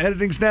have an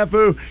editing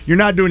snafu, you're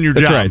not doing your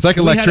job. That's right. It's like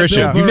an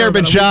electrician. You've never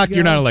been shocked,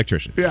 you're not an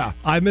electrician. Yeah.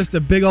 I missed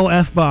a big old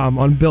F-bomb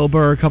on Bill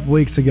Burr a couple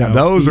weeks ago.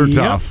 Those are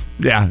tough.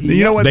 Yeah.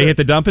 You know what? They hit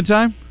the dump in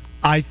time?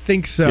 I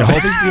think so.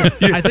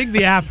 I think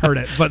the app heard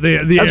it, but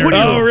the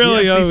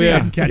really?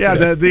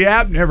 The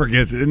app never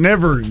gets it. It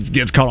never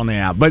gets caught on the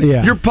app. But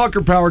your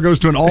pucker power goes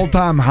to an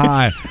all-time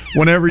high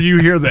whenever you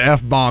hear the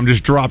F-bomb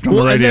just dropped on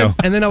the radio.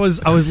 And then I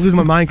was losing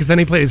my mind because then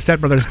he played his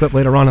Step Brothers clip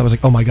later on. I was like,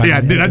 oh my god. Yeah,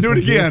 did I do it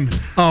again?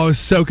 Oh, I was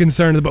so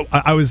concerned, but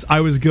I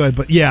was good.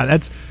 But yeah,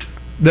 that's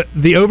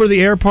the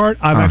over-the-air part.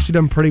 I've actually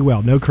done pretty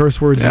well. No curse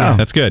words. Yeah,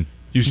 that's good.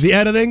 The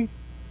editing.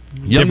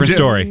 Different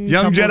story.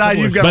 Young Jedi,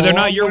 you've got. But they're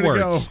not your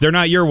words. They're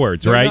not your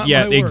words, right?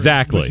 Yeah,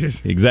 exactly.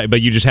 Exactly.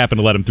 But you just happen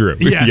to let them through.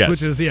 Yes,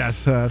 which is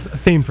a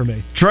theme for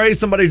me. Trey,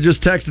 somebody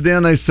just texted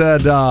in. They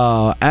said,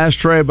 ask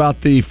Trey about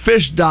the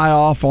fish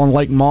die-off on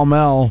Lake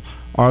Maumelle.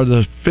 Are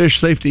the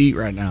fish safe to eat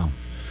right now?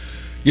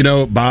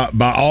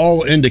 By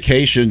all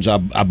indications,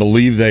 I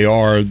believe they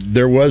are.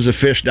 There was a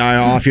fish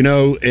die-off,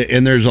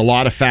 and there's a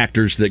lot of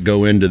factors that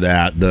go into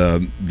that.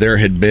 There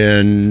had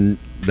been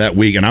that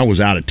week, and I was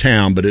out of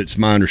town, but it's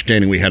my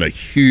understanding we had a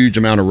huge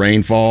amount of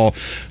rainfall.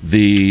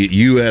 The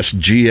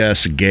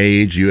USGS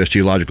gauge, U.S.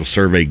 Geological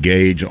Survey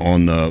gauge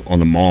on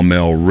the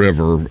Maumelle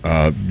River,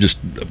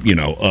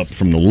 up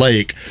from the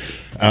lake,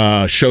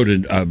 showed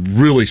a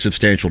really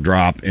substantial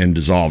drop in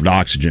dissolved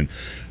oxygen.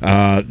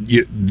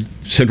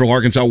 Central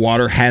Arkansas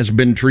Water has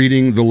been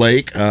treating the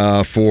lake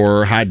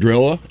for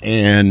hydrilla,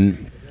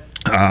 and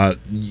what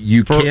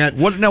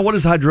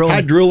is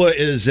hydrilla? Hydrilla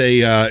is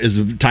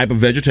a type of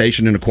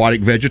vegetation, an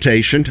aquatic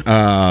vegetation.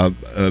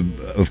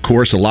 Of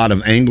course, a lot of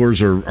anglers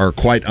are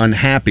quite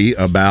unhappy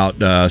about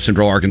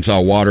Central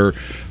Arkansas Water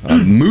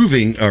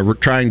moving,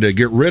 trying to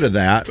get rid of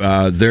that.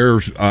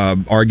 Their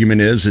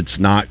argument is it's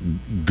not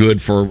good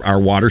for our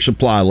water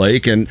supply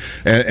lake, and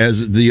as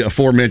the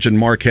aforementioned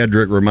Mark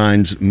Hedrick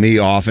reminds me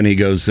often, he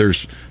goes,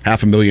 "There's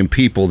 500,000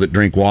 people that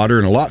drink water,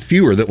 and a lot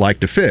fewer that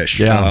like to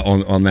fish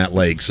on that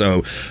lake."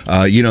 So.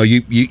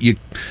 You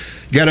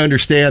got to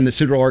understand that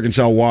Central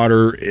Arkansas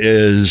Water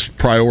is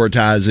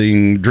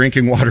prioritizing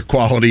drinking water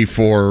quality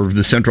for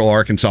the Central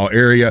Arkansas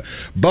area,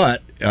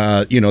 but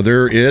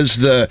there is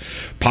the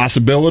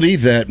possibility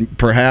that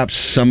perhaps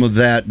some of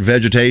that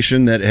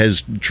vegetation that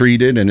has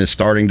treated and is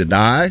starting to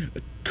die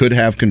could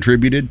have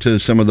contributed to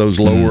some of those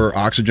lower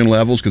oxygen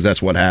levels, because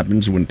that's what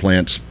happens when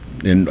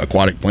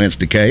aquatic plants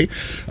decay.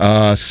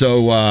 But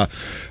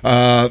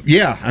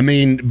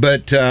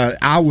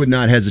I would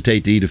not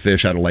hesitate to eat a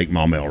fish out of Lake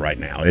Maumelle right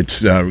now.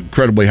 It's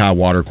incredibly high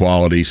water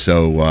quality,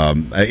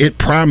 so it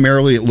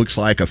primarily, it looks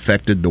like,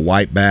 affected the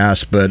white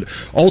bass, but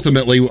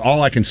ultimately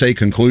all I can say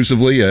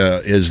conclusively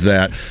is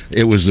that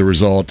it was the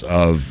result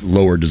of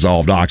lower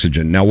dissolved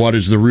oxygen. Now, what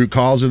is the root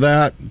cause of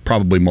that?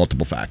 Probably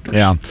multiple factors.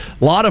 Yeah.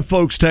 A lot of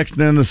folks texted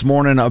in this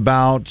morning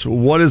about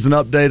what is an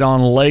update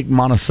on Lake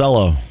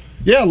Monticello.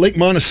 Yeah, Lake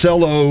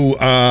Monticello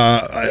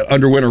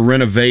underwent a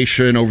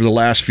renovation over the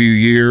last few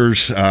years.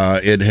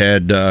 It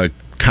had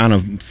kind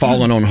of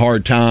fallen on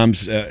hard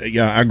times.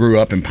 I grew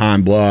up in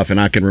Pine Bluff,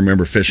 and I can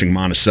remember fishing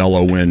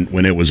Monticello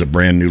when it was a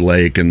brand new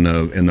lake in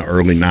the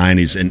early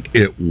 90s, and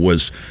it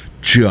was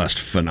just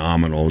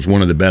phenomenal. It was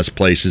one of the best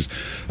places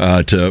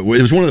it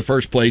was one of the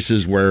first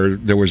places where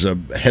there was a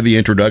heavy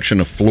introduction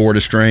of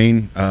Florida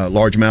strain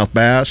largemouth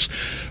bass,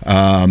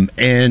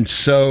 and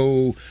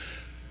so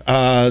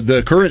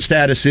the current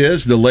status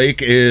is the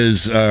lake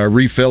is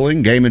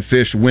refilling. Game and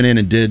Fish went in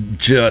and did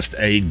just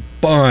a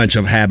bunch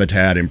of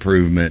habitat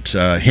improvement,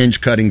 hinge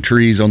cutting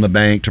trees on the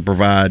bank to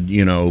provide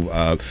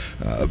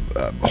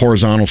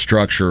horizontal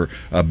structure,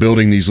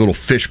 building these little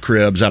fish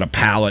cribs out of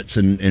pallets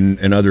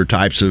and other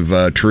types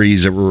of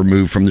trees that were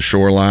removed from the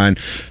shoreline.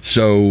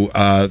 So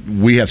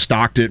we have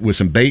stocked it with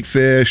some bait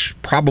fish.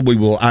 Probably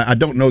will. I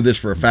don't know this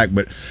for a fact,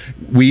 but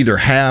we either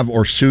have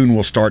or soon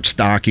will start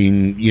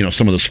stocking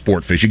some of the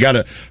sport fish. You got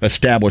to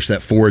establish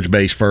that forage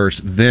base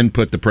first, then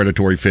put the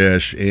predatory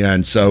fish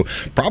in. So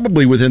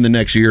probably within the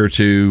next year or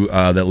two,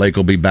 that lake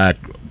will be back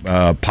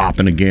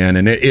popping again,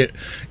 and it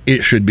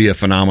should be a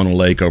phenomenal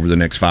lake over the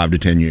next 5 to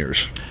 10 years.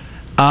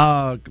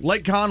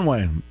 Lake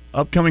Conway.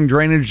 Upcoming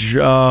drainage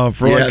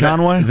for Lake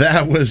Conway?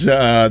 That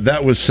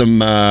was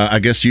some, I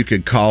guess you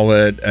could call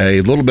it a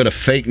little bit of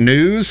fake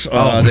news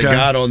that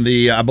got on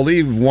the, I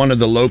believe one of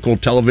the local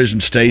television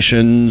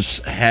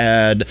stations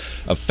had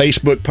a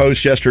Facebook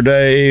post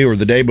yesterday or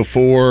the day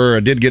before. I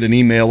did get an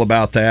email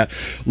about that.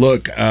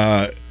 Look,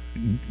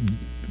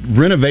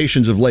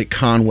 renovations of Lake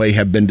Conway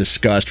have been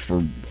discussed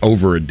for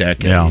over a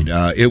decade.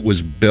 It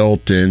was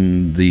built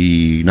in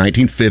the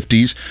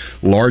 1950s,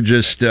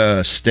 largest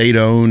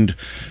state-owned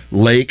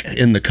lake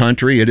in the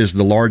country. It is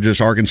the largest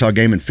Arkansas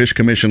Game and Fish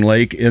Commission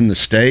lake in the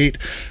state.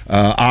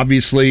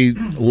 Obviously,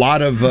 a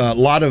lot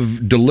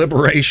of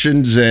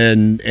deliberations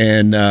and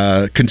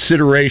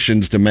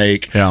considerations to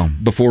make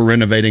before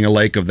renovating a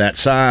lake of that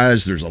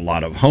size. There's a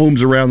lot of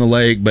homes around the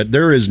lake, but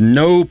there is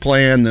no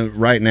plan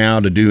right now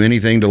to do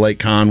anything to Lake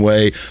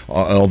Conway.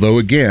 Although,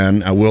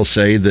 again, I will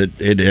say that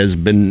it has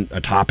been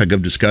a topic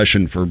of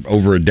discussion for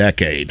over a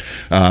decade.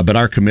 But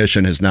our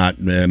commission has not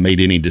made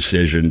any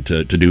decision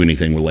to do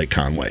anything with Lake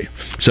Conway.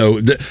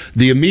 So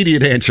the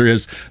immediate answer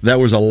is there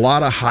was a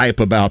lot of hype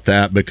about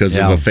that because of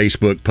a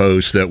Facebook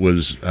post that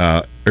was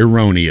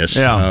erroneous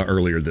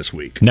earlier this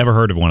week. Never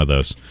heard of one of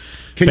those.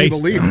 Can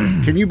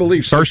you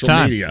believe social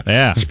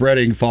media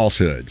spreading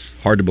falsehoods?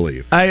 Hard to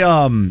believe. They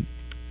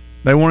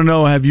want to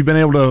know, has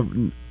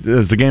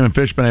the Game and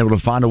Fish been able to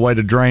find a way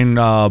to drain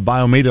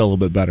Biomeda a little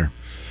bit better?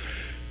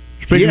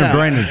 Speaking of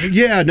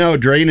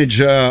drainage.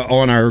 Drainage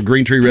on our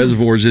Green Tree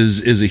reservoirs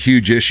is a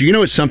huge issue.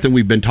 It's something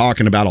we've been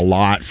talking about a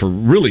lot for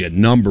really a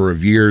number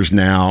of years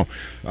now.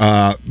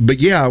 But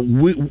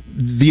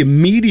the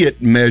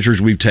immediate measures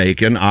we've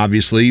taken,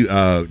 obviously,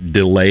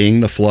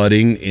 delaying the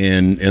flooding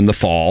in the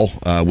fall.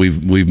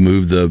 We've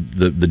moved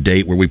the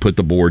date where we put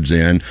the boards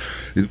in.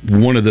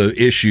 One of the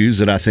issues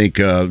that I think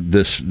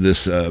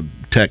this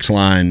text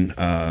line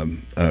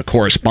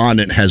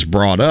correspondent has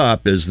brought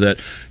up is that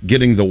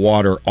getting the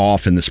water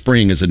off in the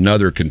spring is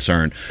another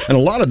concern. And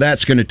a lot of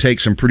that's going to take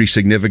some pretty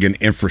significant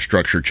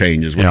infrastructure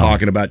changes. We're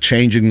talking about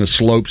changing the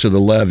slopes of the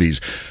levees,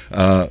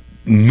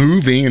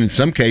 moving, and in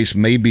some case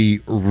maybe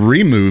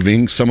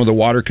removing some of the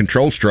water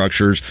control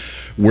structures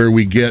where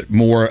we get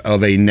more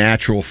of a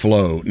natural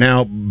flow.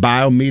 Now,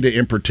 Biomeda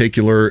in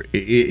particular,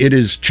 it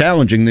is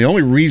challenging. The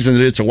only reason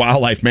that it's a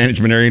wildlife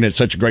management area and it's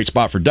such a great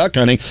spot for duck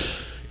hunting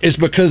is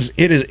because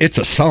it's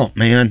a sump,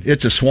 man.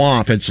 It's a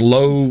swamp. It's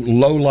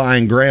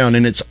low-lying ground,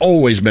 and it's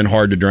always been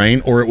hard to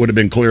drain, or it would have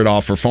been cleared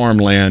off for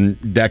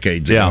farmland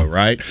decades ago,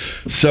 right?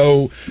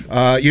 So,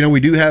 we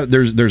do have,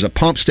 there's a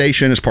pump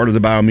station as part of the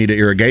Biomeda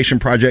irrigation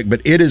project,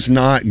 but it is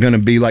not going to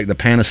be like the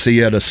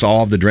panacea to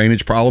solve the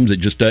drainage problems.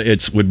 It just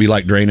it would be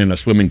like draining a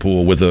swimming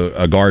pool with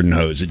a garden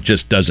hose. It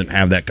just doesn't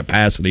have that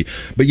capacity.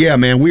 But yeah,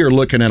 man, we are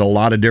looking at a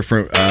lot of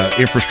different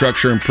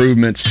infrastructure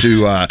improvements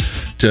to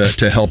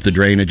help the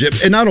drainage,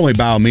 and not only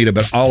Biomeda,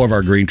 but all of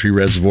our Green Tree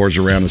reservoirs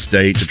around the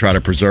state to try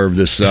to preserve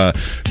this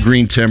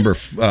green timber,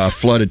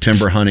 flooded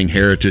timber hunting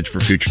heritage for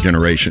future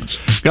generations.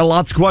 Got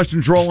lots of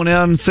questions rolling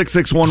in.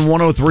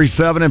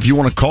 661-1037 if you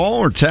want to call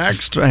or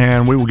text,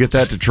 and we will get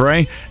that to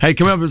Trey. Hey,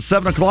 coming up at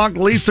 7 o'clock,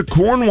 Lisa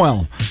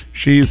Cornwell.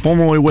 She's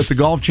formerly with the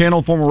Golf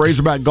Channel, former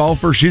Razorback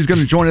golfer. She's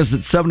going to join us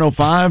at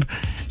 7:05.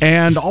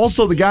 And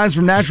also the guys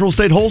from Natural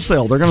State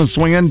Wholesale. They're going to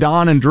swing in.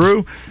 Don and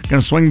Drew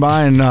going to swing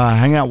by and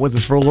hang out with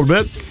us for a little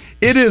bit.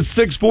 It is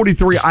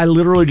 6:43. I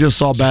literally just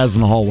saw Baz in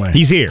the hallway.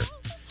 He's here.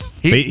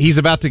 He's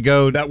about to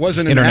go. That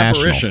wasn't an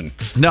apparition.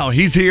 No,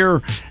 he's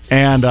here,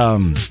 and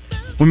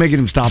we may get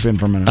him stop in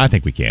for a minute. I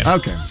think we can.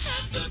 Okay.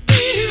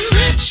 Be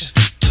rich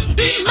to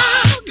be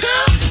my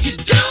girl. You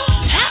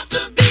don't have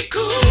to be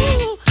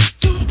cool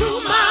to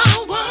rule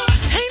my world.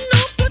 Ain't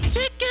no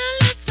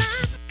particular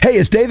time. Hey,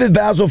 it's David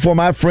Basil for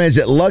my friends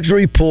at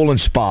Luxury Pool and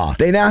Spa.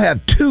 They now have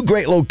 2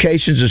 great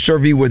locations to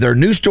serve you with their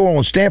new store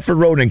on Stanford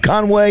Road in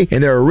Conway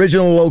and their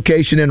original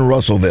location in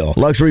Russellville.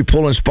 Luxury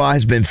Pool and Spa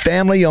has been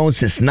family-owned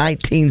since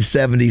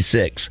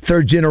 1976.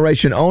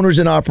 Third-generation owners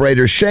and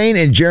operators Shane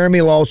and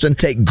Jeremy Lawson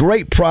take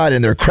great pride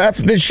in their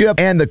craftsmanship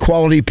and the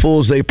quality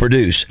pools they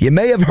produce. You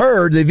may have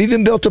heard they've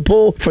even built a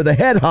pool for the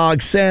head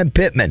hog Sam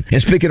Pittman.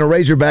 And speaking of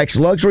Razorbacks,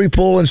 Luxury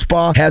Pool and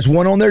Spa has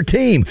one on their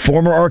team.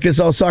 Former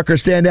Arkansas soccer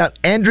standout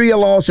Andrea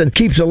Lawson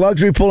keeps the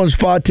Luxury Pool and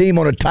Spa team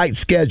on a tight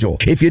schedule.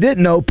 If you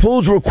didn't know,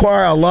 pools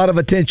require a lot of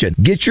attention.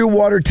 Get your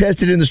water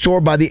tested in the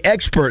store by the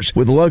experts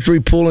with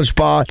Luxury Pool and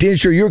Spa to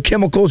ensure your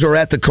chemicals are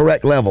at the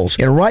correct levels.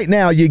 And right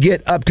now, you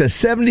get up to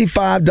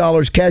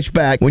 $75 cash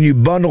back when you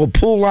bundle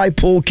Pool Life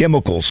Pool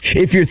chemicals.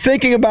 If you're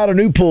thinking about a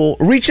new pool,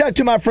 reach out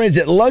to my friends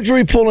at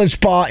Luxury Pool and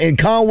Spa in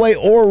Conway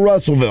or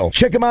Russellville.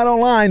 Check them out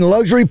online,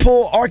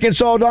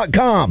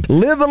 luxurypoolarkansas.com.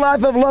 Live the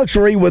life of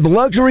luxury with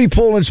Luxury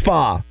Pool and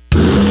Spa.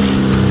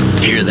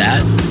 Hear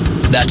that?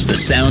 That's the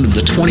sound of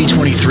the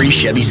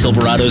 2023 Chevy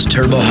Silverado's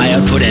turbo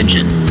high-output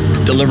engine.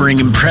 delivering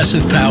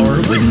impressive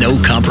power with no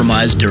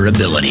compromised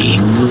durability.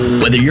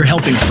 Whether you're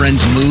helping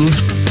friends move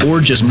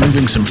or just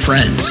moving some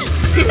friends,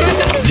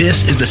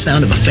 this is the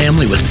sound of a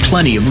family with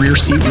plenty of rear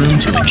seat room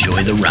to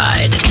enjoy the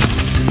ride.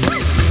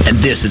 And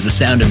this is the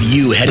sound of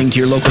you heading to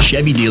your local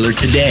Chevy dealer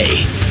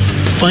today.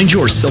 Find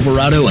your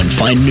Silverado and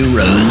find new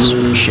roads.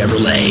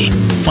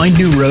 Chevrolet. Find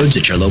new roads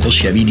at your local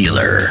Chevy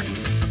dealer.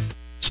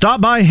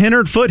 Stop by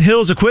Hennard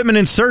Foothills Equipment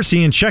in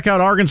Searcy and check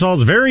out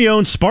Arkansas's very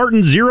own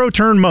Spartan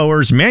zero-turn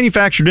mowers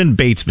manufactured in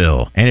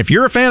Batesville. And if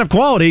you're a fan of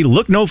quality,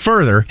 look no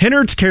further.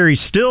 Hennard's carries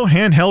still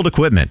handheld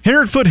equipment.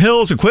 Hennard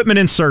Foothills Equipment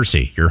in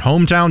Searcy, your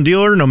hometown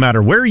dealer no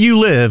matter where you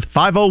live,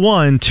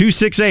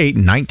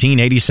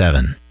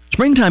 501-268-1987.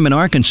 Springtime in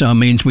Arkansas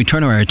means we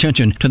turn our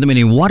attention to the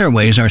many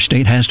waterways our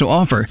state has to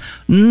offer.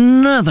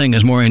 Nothing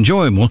is more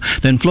enjoyable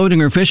than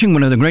floating or fishing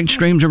one of the great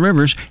streams or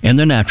rivers in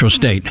the natural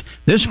state.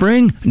 This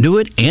spring, do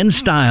it in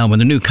style with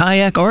a new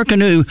kayak or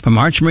canoe from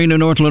Arch Marine in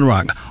North Little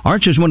Rock.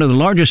 Arch is one of the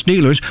largest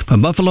dealers for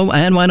Buffalo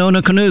and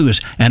Winona canoes,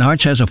 and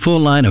Arch has a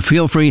full line of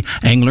feel-free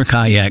angler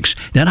kayaks.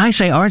 Did I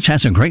say Arch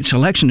has a great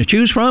selection to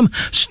choose from?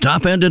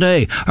 Stop in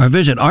today or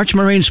visit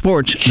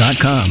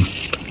archmarinesports.com.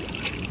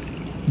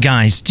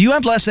 Guys, do you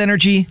have less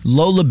energy,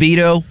 low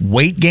libido,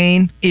 weight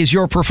gain? Is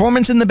your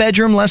performance in the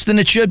bedroom less than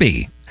it should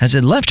be? Has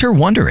it left her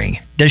wondering?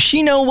 Does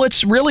she know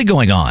what's really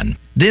going on?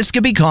 This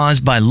could be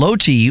caused by low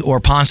T or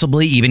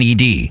possibly even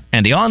ED,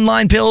 and the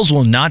online pills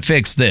will not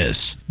fix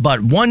this.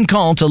 But one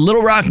call to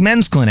Little Rock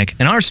Men's Clinic,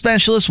 and our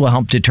specialists will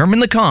help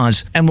determine the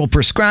cause and will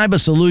prescribe a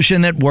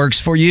solution that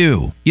works for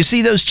you. You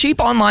see, those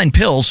cheap online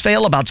pills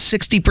fail about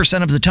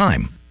 60% of the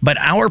time. But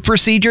our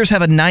procedures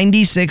have a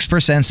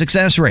 96%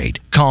 success rate.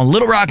 Call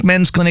Little Rock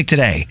Men's Clinic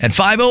today at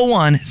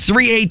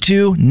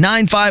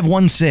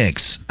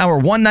 501-382-9516.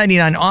 Our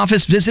 $199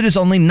 office visit is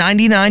only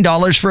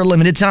 $99 for a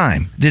limited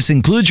time. This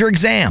includes your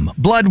exam,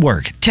 blood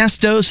work,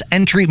 test dose,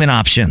 and treatment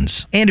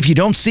options. And if you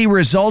don't see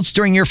results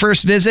during your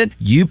first visit,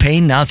 you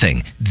pay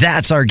nothing.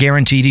 That's our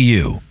guarantee to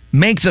you.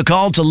 Make the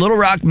call to Little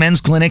Rock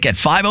Men's Clinic at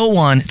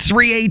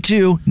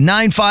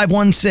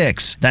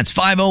 501-382-9516. That's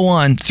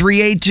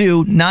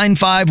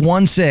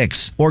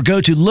 501-382-9516. Or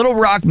go to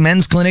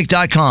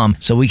littlerockmensclinic.com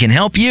so we can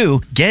help you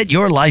get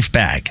your life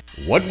back.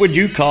 What would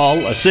you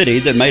call a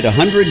city that made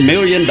 $100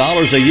 million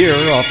a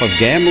year off of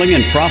gambling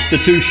and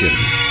prostitution?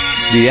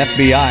 The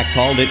FBI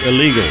called it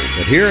illegal,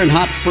 but here in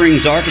Hot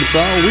Springs,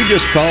 Arkansas, we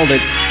just called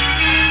it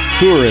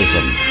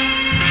tourism.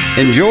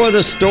 Enjoy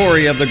the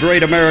story of the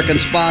great American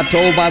spa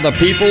told by the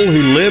people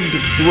who lived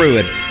through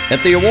it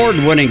at the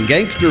award-winning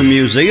Gangster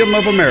Museum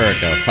of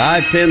America,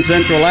 510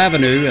 Central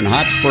Avenue in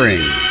Hot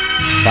Springs.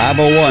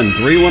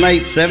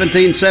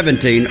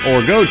 501-318-1717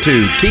 or go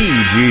to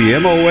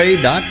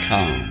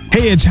tgmoa.com.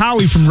 Hey, it's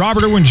Howie from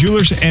Robert Irwin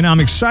Jewelers, and I'm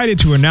excited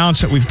to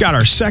announce that we've got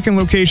our second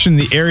location in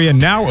the area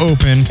now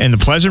open in the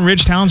Pleasant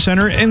Ridge Town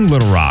Center in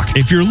Little Rock.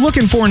 If you're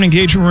looking for an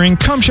engagement ring,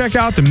 come check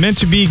out the Meant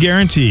to Be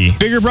Guarantee.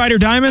 Bigger, brighter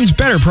diamonds,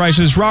 better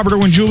prices, Robert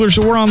Irwin Jewelers,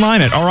 or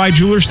online at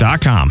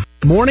rijewelers.com.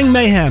 Morning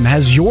Mayhem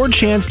has your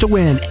chance to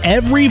win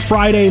every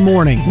Friday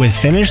morning with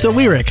Finish the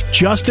Lyric.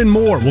 Justin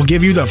Moore will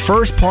give you the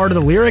first part of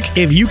the lyric.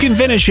 If you can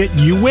finish it,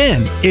 you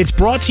win. It's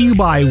brought to you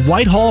by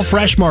Whitehall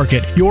Fresh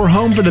Market, your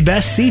home for the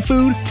best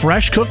seafood,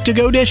 fresh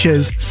cooked-to-go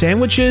dishes,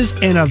 sandwiches,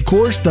 and of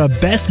course the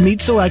best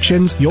meat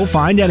selections you'll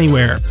find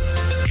anywhere.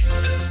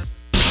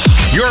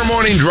 Your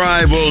morning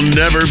drive will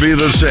never be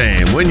the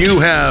same when you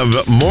have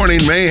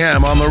Morning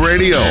Mayhem on the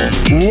radio.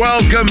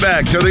 Welcome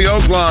back to the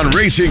Oaklawn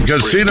Racing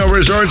Casino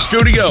Resort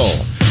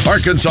Studio,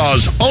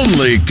 Arkansas's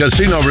only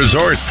casino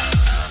resort.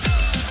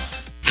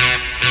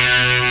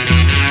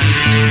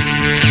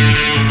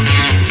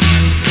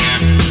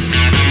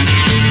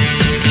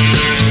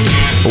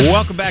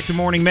 Welcome back to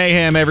Morning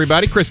Mayhem,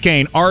 everybody. Chris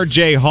Kane,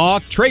 R.J.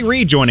 Hawk, Trey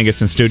Reed joining us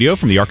in studio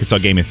from the Arkansas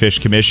Game and Fish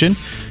Commission.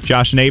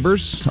 Josh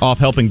Neighbors off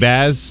helping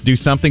Baz do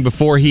something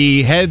before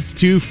he heads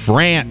to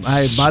France.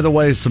 Hey, by the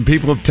way, some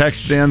people have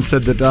texted in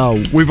said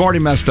that we've already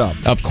messed up.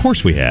 Of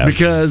course we have.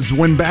 Because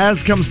when Baz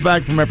comes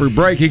back from every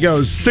break, he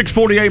goes,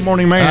 6:48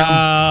 Morning Mayhem.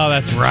 Oh,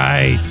 that's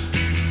right.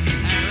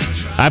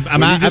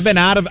 I've been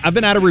out of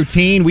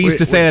routine. We used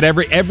to say that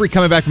every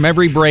coming back from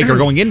every break or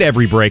going into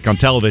every break on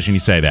television. You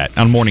say that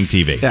on morning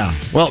TV. Yeah.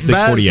 Well,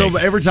 Baz, so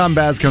every time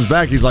Baz comes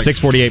back, he's like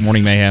 6:48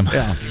 Morning Mayhem.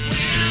 Yeah.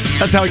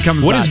 That's how he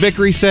comes. What back. does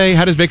Vickery say?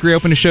 How does Vickery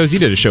open his shows? He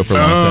did a show for a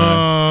long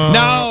time.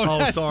 No.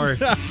 Oh, sorry.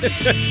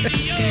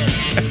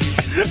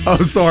 Oh,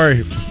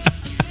 sorry.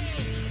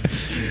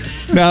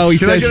 No, he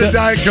Can says I get a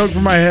Diet Coke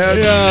for my head?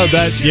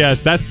 Yeah,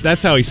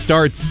 that's how he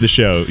starts the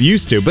show.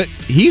 Used to, but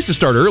he used to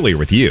start earlier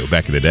with you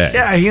back in the day.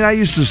 Yeah, he and I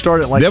used to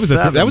start at like that was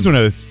 7. That was when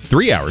a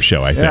 3-hour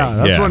show, I think.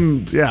 Yeah, that's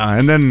when. Yeah,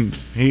 and then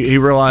he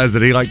realized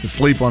that he liked to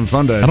sleep on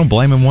Sundays. I don't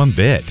blame him one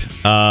bit.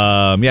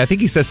 I think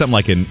he says something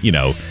like in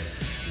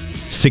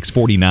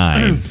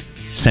 6:49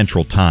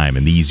 Central Time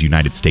in these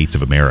United States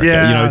of America.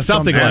 Yeah,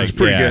 something like that's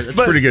pretty good.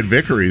 That's pretty good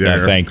Vickery there.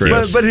 Yeah, thank you.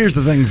 But here's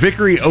the thing: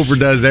 Vickery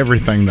overdoes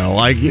everything, though.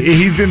 Like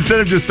he's instead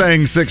of just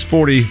saying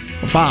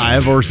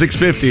 6:45 or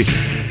 6:50,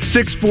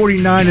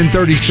 6:49 and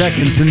 30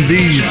 seconds in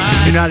these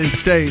United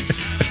States.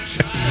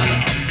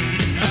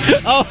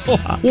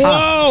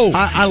 Whoa!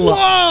 I love.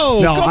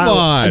 Whoa! No, Come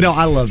on! No,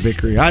 I love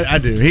Vickery. I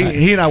do.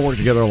 He and I work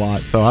together a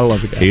lot, so I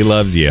love the guy. He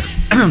loves you.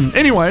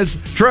 Anyways,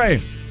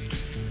 Trey.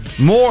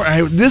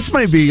 This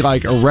may be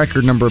like a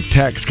record number of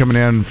texts coming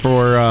in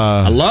for.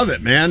 I love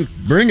it, man.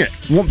 Bring it.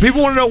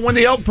 People want to know when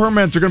the elk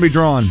permits are going to be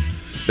drawn.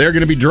 They're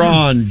going to be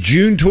drawn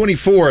June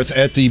 24th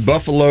at the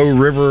Buffalo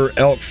River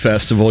Elk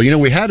Festival. You know,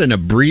 we had an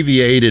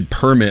abbreviated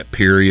permit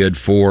period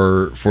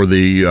for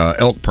the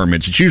elk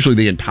permits. It's usually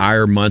the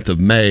entire month of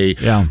May.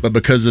 Yeah. But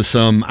because of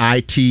some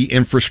IT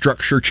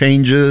infrastructure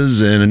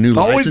changes and a new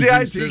always the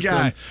IT system,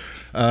 guy.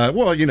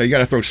 Well, you got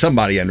to throw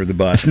somebody under the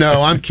bus.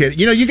 No, I'm kidding.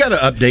 You got to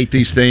update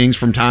these things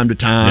from time to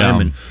time.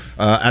 Yeah. And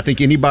I think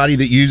anybody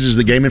that uses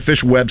the Game &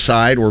 Fish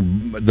website or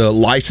the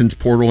license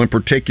portal in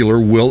particular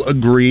will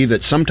agree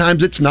that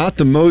sometimes it's not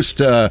the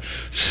most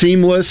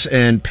seamless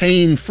and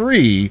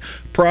pain-free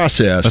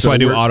process. That's why I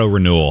do auto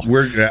renewal.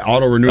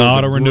 Auto renewal.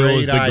 Auto renewal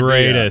is the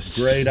greatest.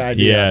 Great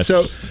idea. Yes.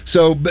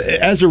 So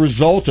as a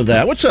result of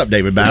that, what's up,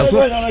 David Basil?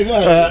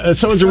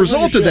 So as a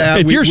result of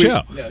that, it's your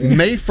show.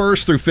 May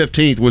 1st through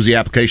 15th was the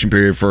application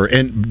period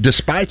and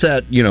despite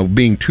that,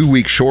 being 2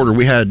 weeks shorter,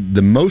 we had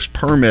the most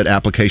permit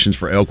applications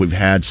for elk we've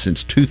had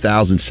since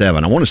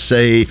 2007. I want to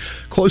say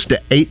close to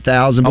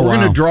 8,000. But we're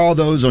going to draw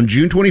those on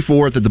June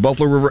 24th at the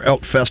Buffalo River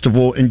Elk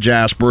Festival in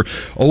Jasper.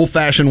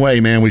 Old-fashioned way,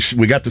 man.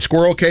 We got the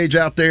squirrel cage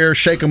out there.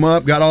 Shake them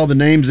up. Got all the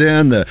names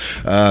in. The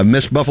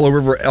Miss Buffalo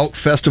River Elk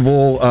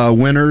Festival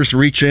winners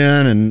reach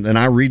in, and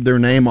I read their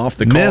name off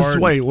the card.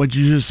 Miss, wait, what'd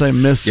you just say,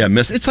 Miss? Yeah,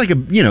 Miss. It's like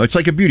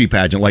a beauty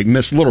pageant, like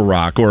Miss Little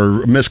Rock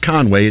or Miss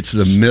Conway. It's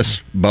the Miss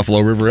Buffalo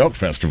River Elk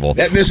Festival.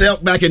 That Miss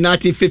Elk back in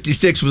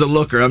 1956 was a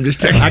looker. I'm just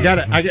telling you.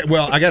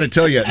 I got to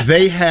tell you,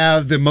 they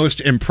have the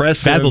most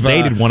impressive. Basil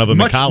dated one of them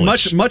in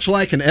college. Much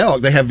like an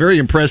elk, they have very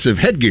impressive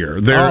headgear.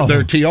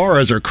 Their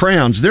tiaras or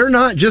crowns. They're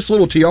not just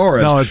little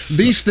tiaras. No,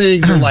 these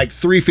things are like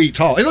 3 feet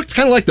tall. It looks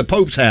kind of like the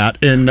Pope's hat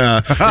in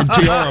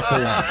tiara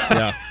form.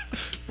 Yeah.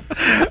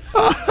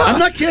 I'm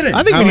not kidding.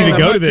 I think we need to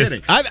go to this.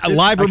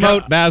 Live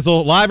remote,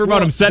 Basil. Live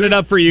remote. I'm setting it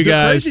up for you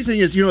guys. The crazy thing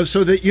is,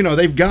 so that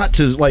they've got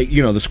to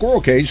the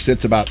squirrel cage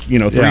sits about 3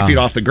 feet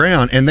off the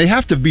ground, and they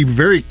have to be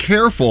very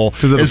careful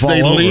as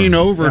they lean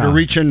over to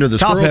reach into the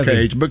squirrel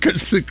cage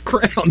because the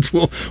crowns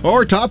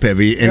are top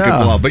heavy and can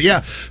fall off. But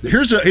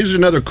here's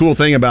another cool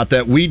thing about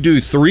that. We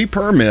do 3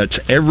 permits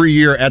every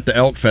year at the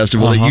Elk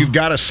Festival. That you've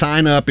got to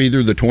sign up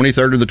either the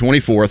 23rd or the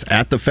 24th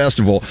at the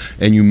festival,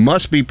 and you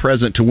must be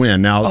present to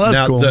win.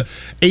 Now, cool. The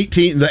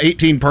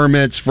 18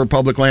 permits for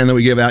public land that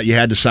we give out, you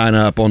had to sign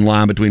up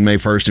online between May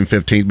 1st and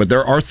 15th. But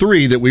there are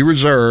 3 that we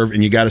reserve,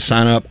 and you got to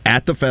sign up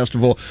at the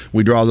festival.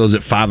 We draw those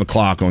at 5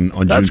 o'clock on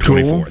June 24th.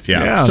 Cool.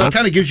 Yeah, so it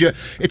kind of gives you.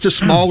 It's a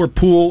smaller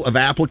pool of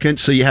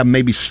applicants, so you have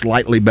maybe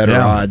slightly better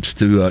odds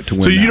to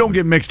win. So you don't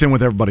get mixed in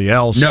with everybody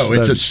else. No,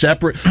 it's a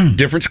separate,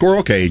 different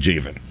squirrel cage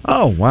even.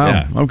 Oh wow!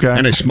 Yeah. Okay,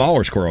 and a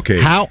smaller squirrel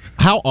cage. How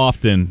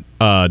often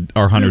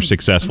are hunters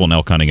successful in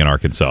elk hunting in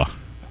Arkansas?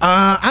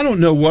 I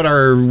don't know what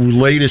our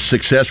latest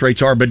success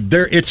rates are, but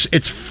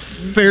it's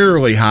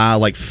fairly high,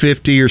 like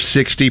 50 or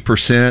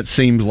 60%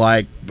 seems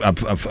like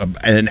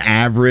an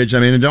average. I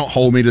mean, don't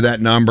hold me to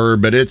that number,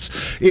 but it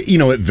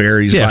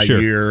varies by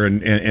year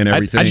and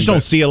everything. I just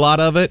don't see a lot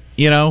of it.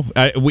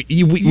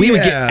 We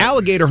would get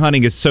alligator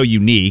hunting is so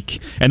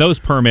unique, and those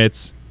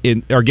permits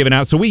are given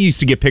out. So we used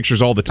to get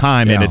pictures all the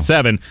time, and at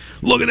 7,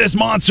 look at this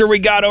monster we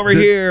got over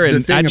here,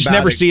 and I just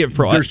never see it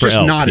for elk. There's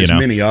just not as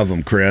many of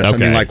them, Chris. Okay. I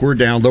mean, like we're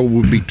down, there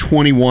will be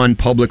 21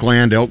 public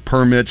land elk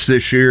permits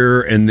this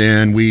year, and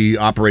then we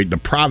operate the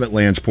private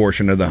lands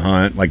portion of the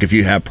hunt. Like if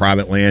you have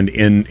private land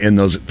in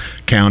those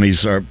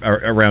counties or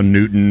around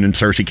Newton and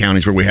Searcy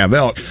counties where we have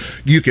elk,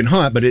 you can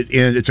hunt, but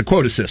it's a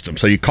quota system.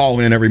 So you call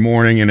in every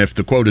morning, and if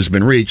the quota's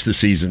been reached, the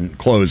season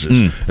closes.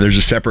 And there's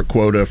a separate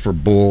quota for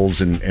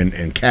bulls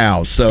and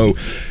cows. So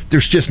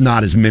there's just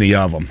not as many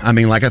of them. I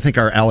mean, like I think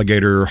our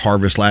alligator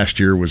harvest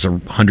last year was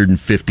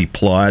 150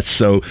 plus,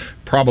 so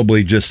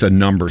probably just a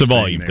numbers. It's a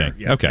volume thing. thing.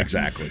 Yeah, okay,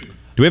 exactly. Do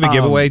we have a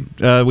giveaway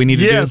we need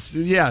to do? Yes,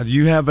 yeah. Do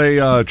you have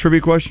a trivia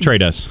question? Trey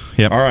does.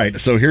 Yep. All right,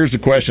 so here's the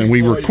question.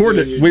 We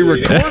recorded this. Listen,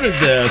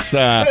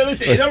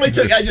 it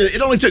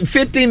only took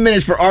 15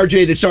 minutes for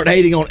RJ to start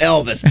hating on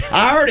Elvis.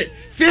 I heard it.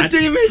 15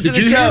 minutes of the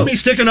show. Did you hear me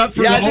sticking up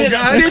for the whole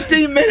guy?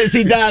 15 minutes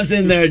he dives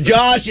in there.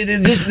 Josh,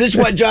 this is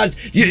what Josh,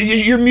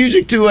 your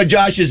music to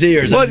Josh's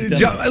ears. Look,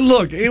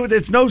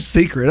 it's no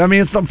secret. I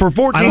mean, it's for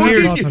 14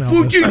 years.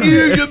 14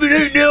 years I've been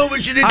hating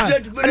Elvis.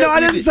 No,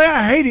 I didn't say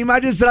I hate him. I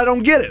just said I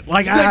don't get it.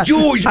 Like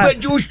George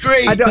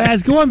Strait.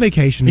 Baz, go on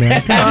vacation,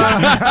 man.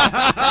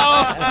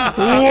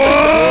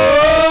 Whoa!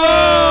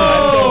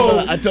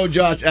 I told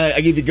Josh,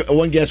 I give you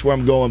one guess where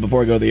I'm going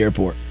before I go to the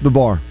airport. The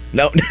bar.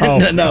 No.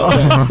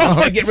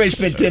 I get ready to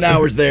spend 10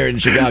 hours there in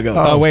Chicago.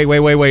 Oh, wait.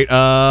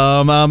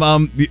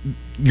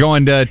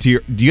 Going to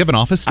your... Do you have an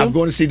office still? I'm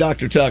going to see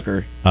Dr.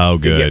 Tucker. Oh,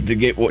 good. To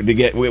get. What do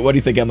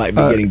you think I might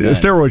be getting done?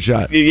 A steroid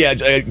shot. Yeah.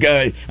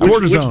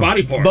 Which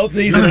body part? Both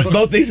knees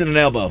and an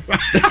elbow. Is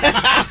he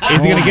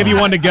going to give you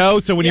one to go?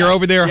 So when you're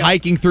over there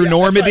hiking through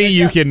Normandy,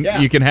 you can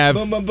have...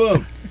 Boom, boom,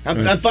 boom.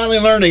 I'm finally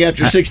learning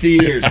after 60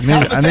 years. I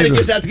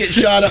just have to get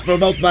shot up for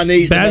both my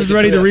knees. Baz is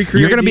ready to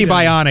recreate. You're going to be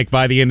bionic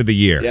by the end of the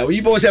year. Yeah, well,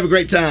 you boys have a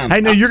great time.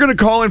 Hey, no, you're going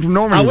to call in from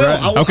Normandy, I will. right?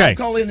 I'll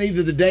call in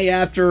either the day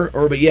after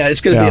but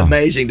it's going to be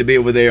amazing to be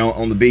over there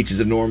on the beaches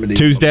of Normandy.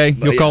 Tuesday,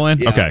 you'll call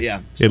in? Okay.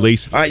 Yeah. At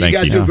least. All right, you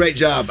guys do a great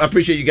job. I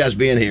appreciate you guys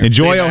being here.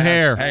 Enjoy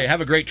O'Hare. Hey,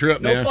 have a great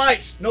trip, man. No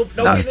fights. No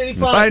getting any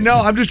fights. I know.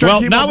 I'm just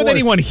trying to keep not with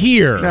anyone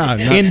here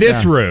in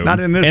this room. Not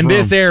in this room.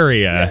 this Yeah,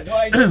 area.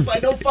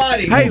 no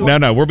fighting. Hey,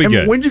 no, we'll be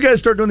good. When did you guys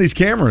start doing these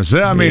cameras?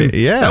 I mean,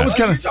 that was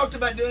kind of. You talked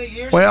about doing it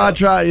years ago. Well, I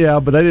tried,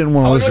 but they didn't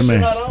want to listen to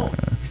me.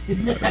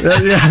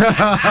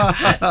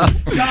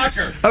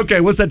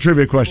 Okay, what's that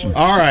trivia question?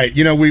 All right,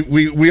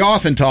 we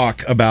often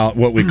talk about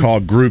what we call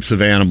groups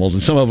of animals,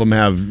 and some of them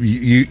have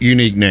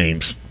unique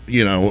names.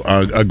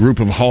 A group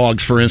of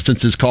hogs, for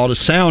instance, is called a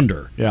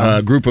sounder. Yeah.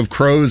 A group of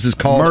crows is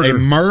called a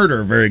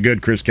murder. Very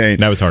good, Chris Kane.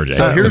 That was hard, Jay.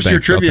 So here's your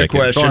trivia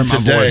question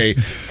today.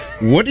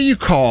 What do you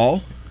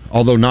call,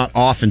 although not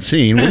often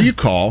seen, what do you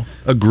call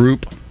a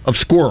group of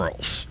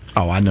squirrels?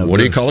 Oh, I know. What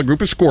do you call a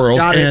group of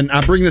squirrels? And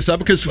I bring this up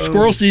because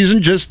squirrel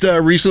season just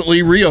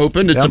recently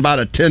reopened. It's about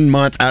a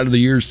 10-month out of the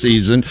year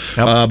season.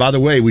 By the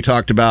way, we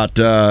talked about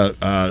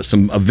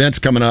some events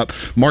coming up.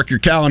 Mark your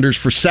calendars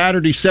for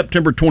Saturday,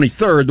 September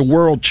 23rd. The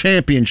World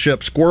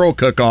Championship Squirrel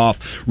Cook-Off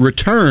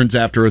returns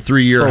after a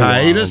 3-year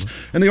hiatus.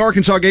 And the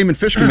Arkansas Game and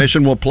Fish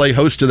Commission will play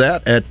host to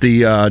that at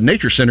the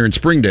Nature Center in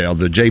Springdale,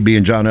 the J.B.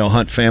 and John L.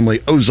 Hunt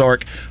Family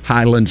Ozark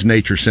Highlands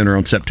Nature Center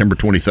on September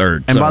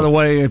 23rd. And by the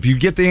way, if you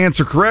get the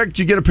answer correct,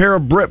 you get a pair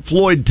of Brett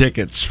Floyd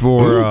tickets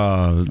for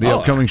the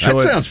upcoming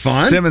show at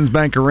Simmons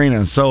Bank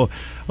Arena. So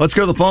let's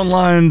go to the phone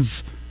lines.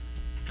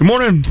 Good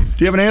morning. Do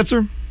you have an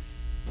answer?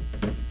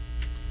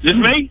 This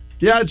me?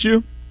 Yeah, it's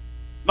you.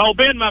 Mo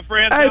Ben, my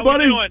friend. Hey, How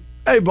buddy. we doing?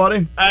 Hey,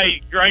 buddy.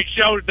 Hey, great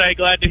show today.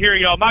 Glad to hear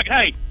y'all. My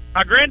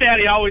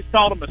granddaddy always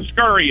called him a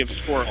scurry of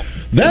squirrel.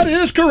 That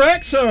is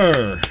correct,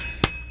 sir.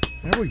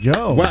 There we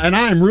go. Well, and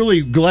I'm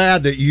really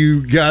glad that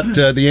you got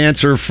the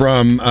answer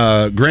from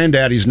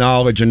Granddaddy's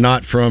knowledge and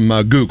not from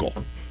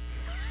Google.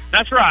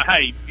 That's right.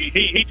 Hey,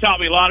 he taught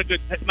me a lot of good.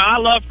 My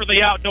love for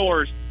the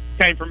outdoors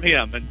came from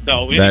him, and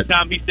so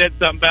anytime he said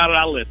something about it,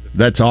 I listened.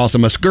 That's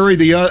awesome. A scurry.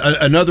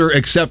 Another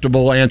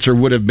acceptable answer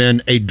would have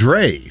been a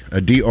dray,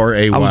 a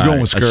D-R-A-Y. I was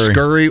going with scurry. A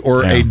scurry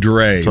or a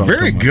dray.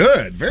 Very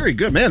good. Very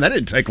good. Man, that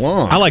didn't take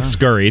long. I like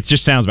scurry. It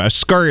just sounds bad.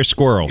 Scurry or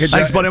squirrels.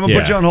 Thanks, buddy. I'm going to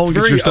put you on hold and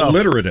get your stuff.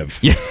 Alliterative.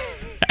 Yes.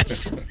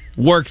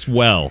 Works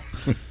well.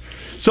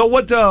 So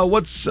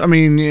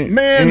anything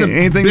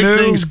big new?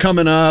 Things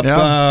coming up.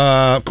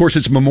 Yeah. Of course,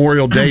 it's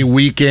Memorial Day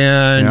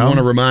weekend. I want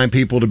to remind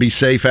people to be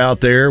safe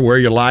out there. Wear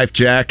your life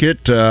jacket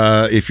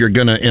if you're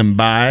going to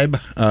imbibe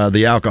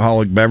the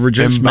alcoholic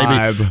beverages.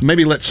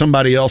 Maybe let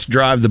somebody else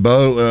drive the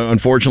boat.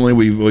 Unfortunately,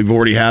 we've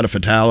already had a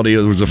fatality.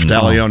 There was a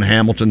fatality on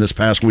Hamilton this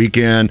past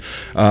weekend.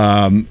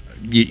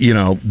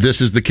 This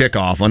is the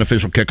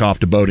unofficial kickoff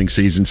to boating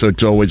season, so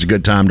it's always a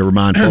good time to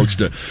remind folks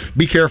to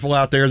be careful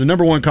out there. The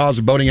number one cause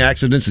of boating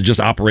accidents is just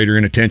operator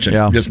inattention,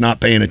 just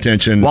not paying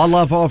attention.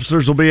 Wildlife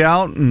officers will be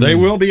out. They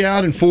will be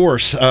out in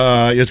force,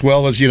 as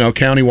well as,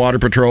 county water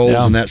patrols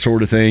and that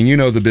sort of thing.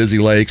 The busy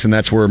lakes, and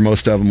that's where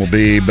most of them will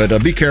be, but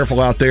be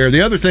careful out there.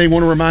 The other thing I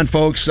want to remind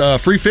folks,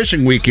 free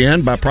fishing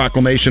weekend by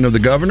proclamation of the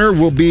governor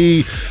will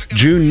be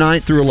June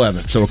 9th through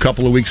 11th, so a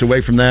couple of weeks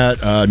away from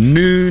that.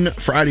 Noon,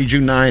 Friday,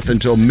 June 9th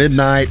until midnight.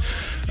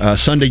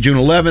 Sunday, June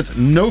 11th.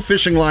 No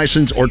fishing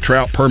license or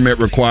trout permit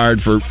required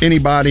for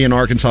anybody in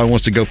Arkansas who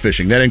wants to go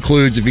fishing. That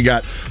includes if you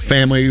got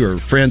family or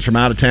friends from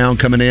out of town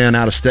coming in,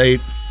 out of state.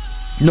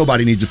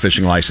 Nobody needs a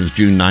fishing license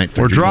June 9th.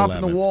 We're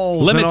dropping the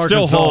walls. Limits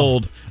still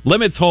hold.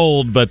 Limits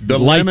hold, but the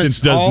license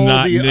does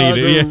not need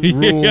it.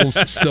 Rules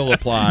still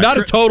apply. Not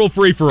a total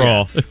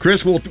free-for-all.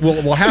 Chris, we'll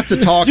have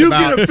to talk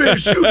about... You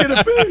get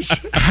a fish.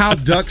 How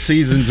duck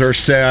seasons are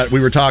set. We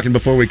were talking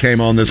before we came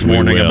on this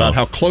morning about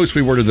how close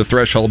we were to the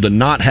threshold to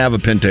not have a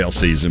pintail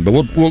season, but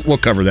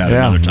we'll cover that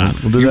another time.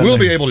 You will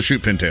be able to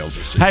shoot pintails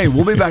this season. Hey,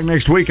 we'll be back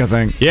next week, I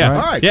think. Yeah.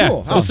 All right,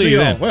 cool. I'll see you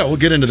then. Well, we'll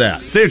get into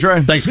that. See you, Trey.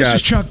 Thanks, guys.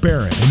 This is Chuck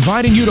Barrett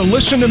inviting you to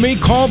listen to me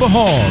call the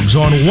Hogs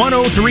on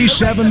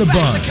 103.7 The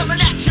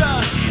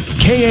Buzz.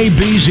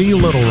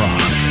 KABZ Little Rock.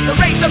 The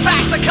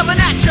Razorbacks are coming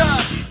at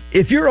ya.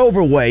 If you're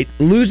overweight,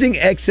 losing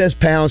excess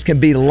pounds can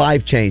be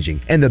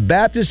life-changing, and the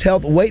Baptist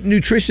Health Weight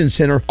Nutrition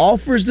Center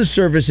offers the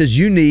services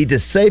you need to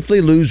safely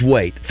lose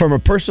weight. From a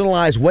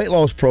personalized weight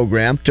loss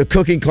program to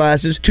cooking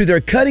classes to their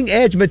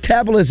cutting-edge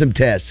metabolism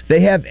tests,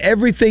 they have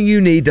everything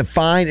you need to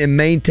find and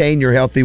maintain your healthy